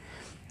 ya.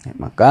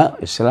 Maka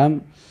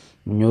Islam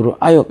menyuruh,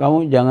 ayo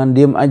kamu jangan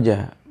diem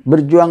aja,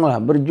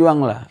 berjuanglah,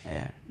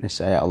 ya.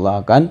 Niscaya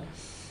Allah akan,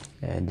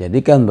 ya,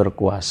 jadikan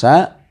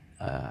berkuasa.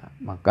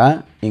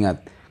 Maka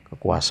ingat,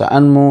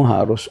 Kekuasaanmu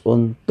harus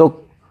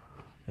untuk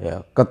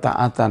ya,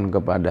 ketaatan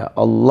kepada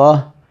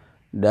Allah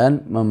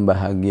dan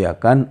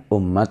membahagiakan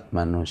umat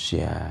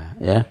manusia.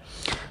 Ya,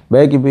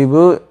 baik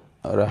ibu-ibu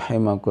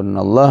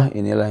rahimakumullah,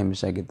 inilah yang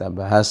bisa kita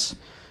bahas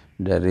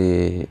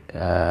dari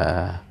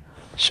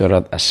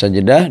surat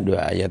As-Sajdah, 2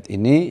 ayat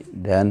ini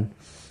dan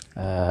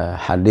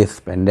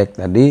hadis pendek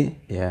tadi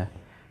ya,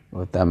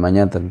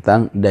 utamanya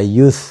tentang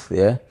dayuth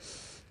ya.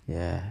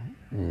 Ya,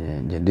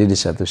 jadi di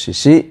satu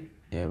sisi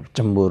ya,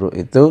 cemburu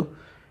itu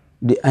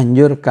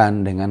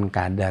dianjurkan dengan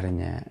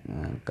kadarnya.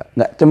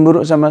 Nggak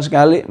cemburu sama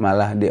sekali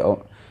malah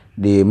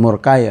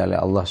dimurkai oleh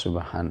Allah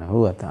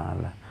Subhanahu wa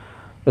taala.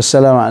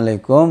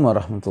 Wassalamualaikum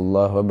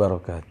warahmatullahi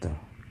wabarakatuh.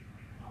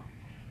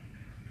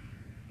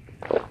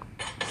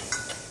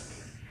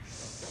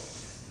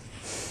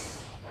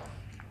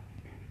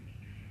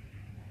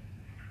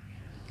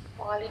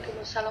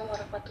 Waalaikumsalam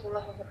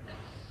warahmatullahi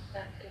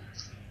wabarakatuh.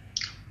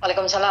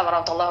 Waalaikumsalam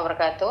warahmatullahi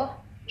wabarakatuh.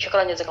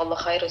 Syukran jazakallah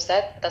khair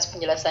Ustaz atas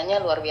penjelasannya,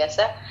 luar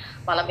biasa.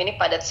 Malam ini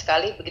padat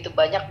sekali, begitu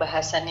banyak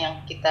bahasan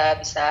yang kita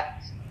bisa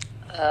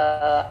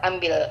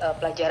ambil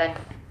pelajaran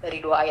dari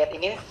 2 ayat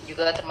ini,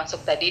 juga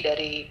termasuk tadi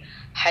dari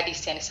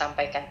hadis yang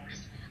disampaikan.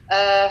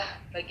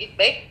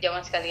 Baik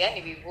jamaah sekalian,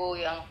 ibu-ibu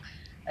yang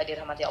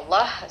dirahmati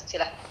Allah,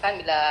 silahkan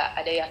bila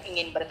ada yang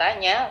ingin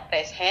bertanya,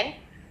 raise hand.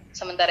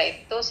 Sementara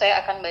itu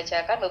saya akan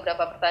bacakan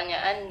beberapa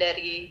pertanyaan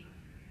dari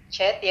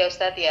chat ya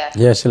Ustadz ya.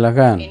 Ya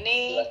silakan.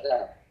 Ini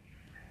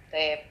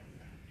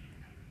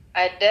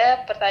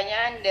ada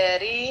pertanyaan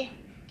dari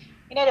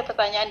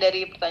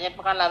pertanyaan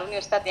pekan lalu nih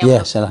Ustadz yang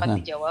belum sempat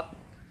dijawab.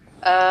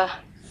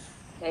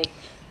 Baik.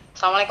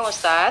 Assalamualaikum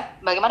Ustadz.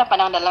 Bagaimana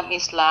pandangan dalam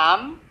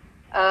Islam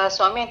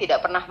suami yang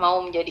tidak pernah mau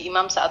menjadi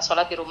imam saat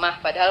sholat di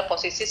rumah, padahal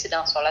posisi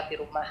sedang sholat di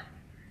rumah?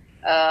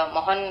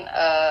 Mohon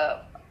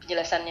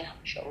penjelasannya,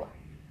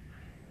 insyaallah.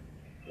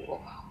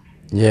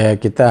 Ya,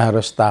 kita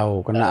harus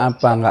tahu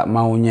kenapa nggak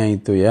maunya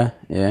itu ya.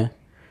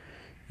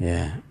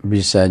 Ya,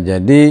 bisa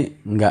jadi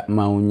nggak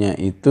maunya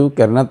itu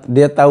karena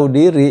dia tahu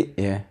diri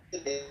ya.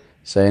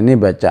 Saya ini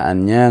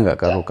bacaannya nggak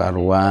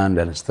karu-karuan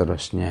dan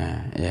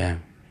seterusnya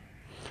ya.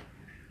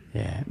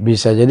 Ya,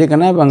 bisa jadi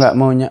kenapa nggak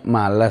maunya,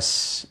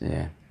 malas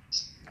ya.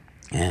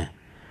 Ya.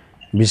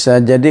 Bisa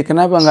jadi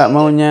kenapa nggak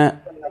maunya,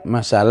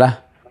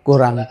 masalah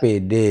kurang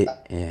pede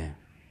ya.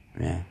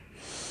 Ya.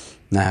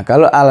 Nah,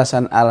 kalau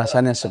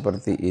alasan-alasannya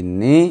seperti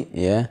ini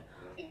ya,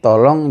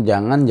 tolong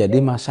jangan jadi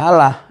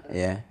masalah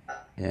ya.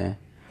 Ya.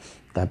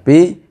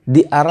 Tapi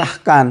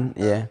diarahkan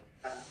ya.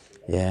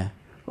 Ya.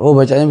 Oh,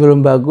 bacanya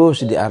belum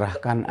bagus,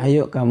 diarahkan.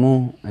 Ayo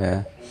kamu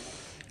ya.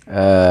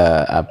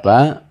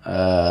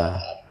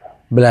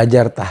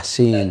 Belajar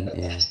tahsin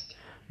ya.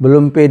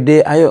 Belum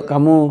pede, ayo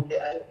kamu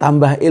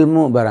tambah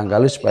ilmu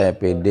barangkali supaya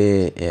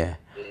pede ya.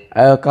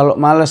 Kalau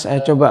malas,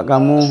 ayo coba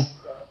kamu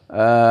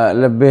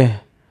lebih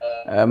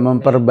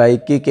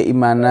memperbaiki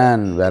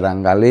keimanan,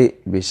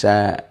 barangkali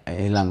bisa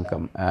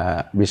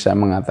bisa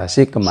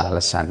mengatasi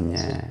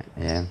kemalasannya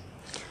ya.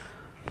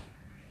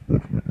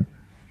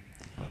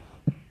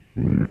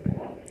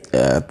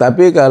 Ya,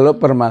 tapi kalau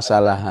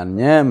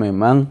permasalahannya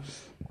memang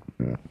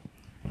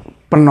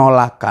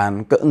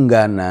penolakan,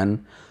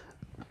 keengganan,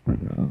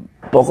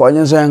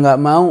 pokoknya saya nggak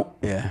mau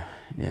ya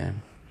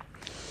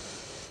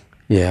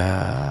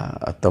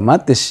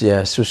otomatis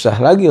ya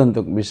susah lagi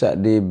untuk bisa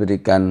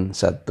diberikan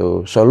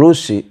satu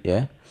solusi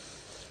ya.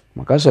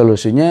 Maka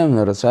solusinya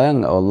menurut saya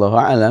wallahu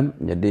alam,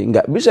 jadi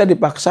nggak bisa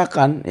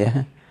dipaksakan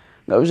ya,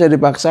 nggak bisa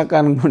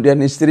dipaksakan kemudian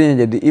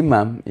istrinya jadi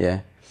imam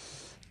ya.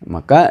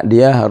 Maka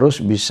dia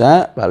harus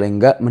bisa paling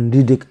nggak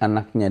mendidik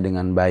anaknya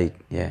dengan baik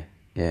ya.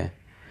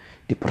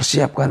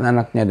 Dipersiapkan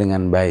anaknya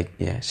dengan baik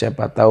ya.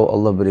 Siapa tahu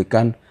Allah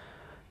berikan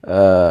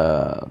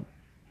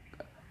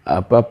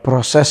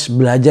proses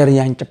belajar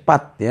yang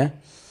cepat ya,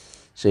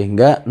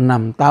 sehingga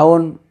 6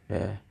 tahun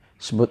ya,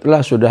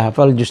 sebutlah sudah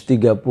hafal juz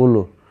 30,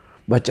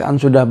 bacaan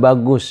sudah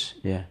bagus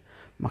ya,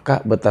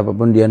 maka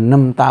betapapun dia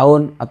 6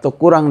 tahun atau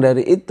kurang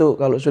dari itu,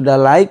 kalau sudah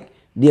laik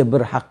dia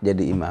berhak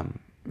jadi imam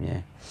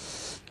ya.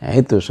 Nah,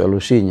 itu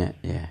solusinya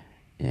ya.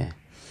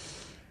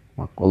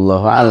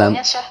 Wallahu alam.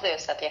 Makmumnya sah ya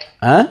Ustaz ya?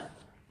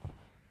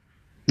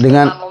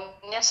 Dengan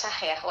makmumnya sah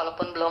ya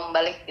walaupun belum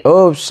balik gitu.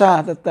 Oh,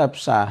 sah, tetap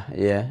sah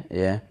ya.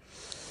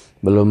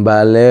 Belum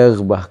balik,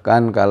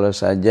 bahkan kalau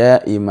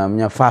saja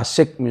imamnya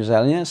fasik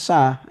misalnya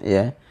sah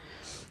ya.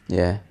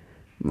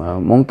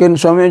 Mungkin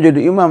suaminya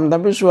jadi imam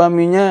tapi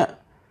suaminya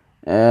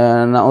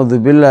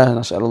naudzubillah,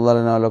 nasallallahu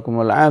lana wa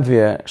lakumul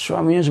afiyah,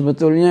 suaminya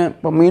sebetulnya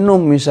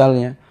peminum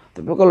misalnya,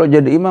 tapi kalau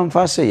jadi imam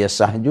fasik ya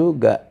sah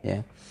juga ya.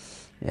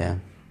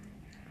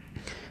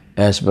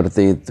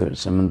 Seperti itu.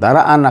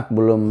 Sementara anak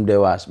belum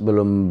dewasa,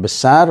 belum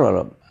besar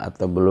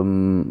atau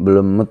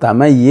belum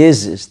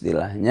mutamayyiz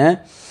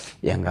istilahnya,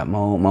 ya nggak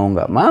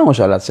mau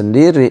sholat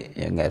sendiri,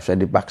 ya nggak bisa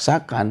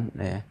dipaksakan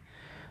ya.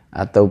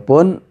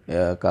 Ataupun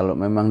ya, kalau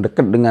memang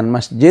dekat dengan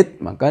masjid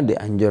maka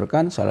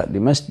dianjurkan sholat di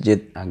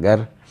masjid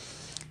agar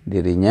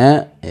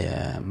dirinya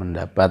ya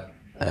mendapat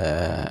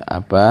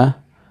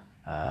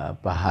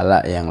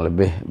pahala yang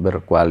lebih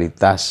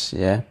berkualitas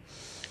ya.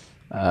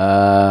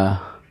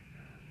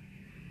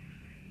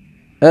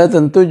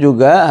 Tentu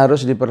juga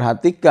harus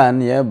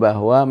diperhatikan ya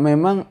bahwa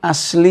memang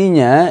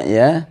aslinya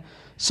ya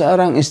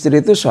seorang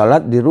istri itu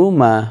sholat di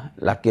rumah,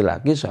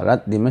 laki-laki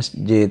sholat di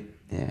masjid.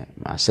 Ya,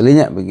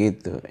 aslinya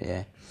begitu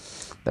ya.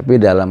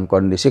 Tapi dalam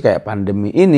kondisi kayak pandemi ini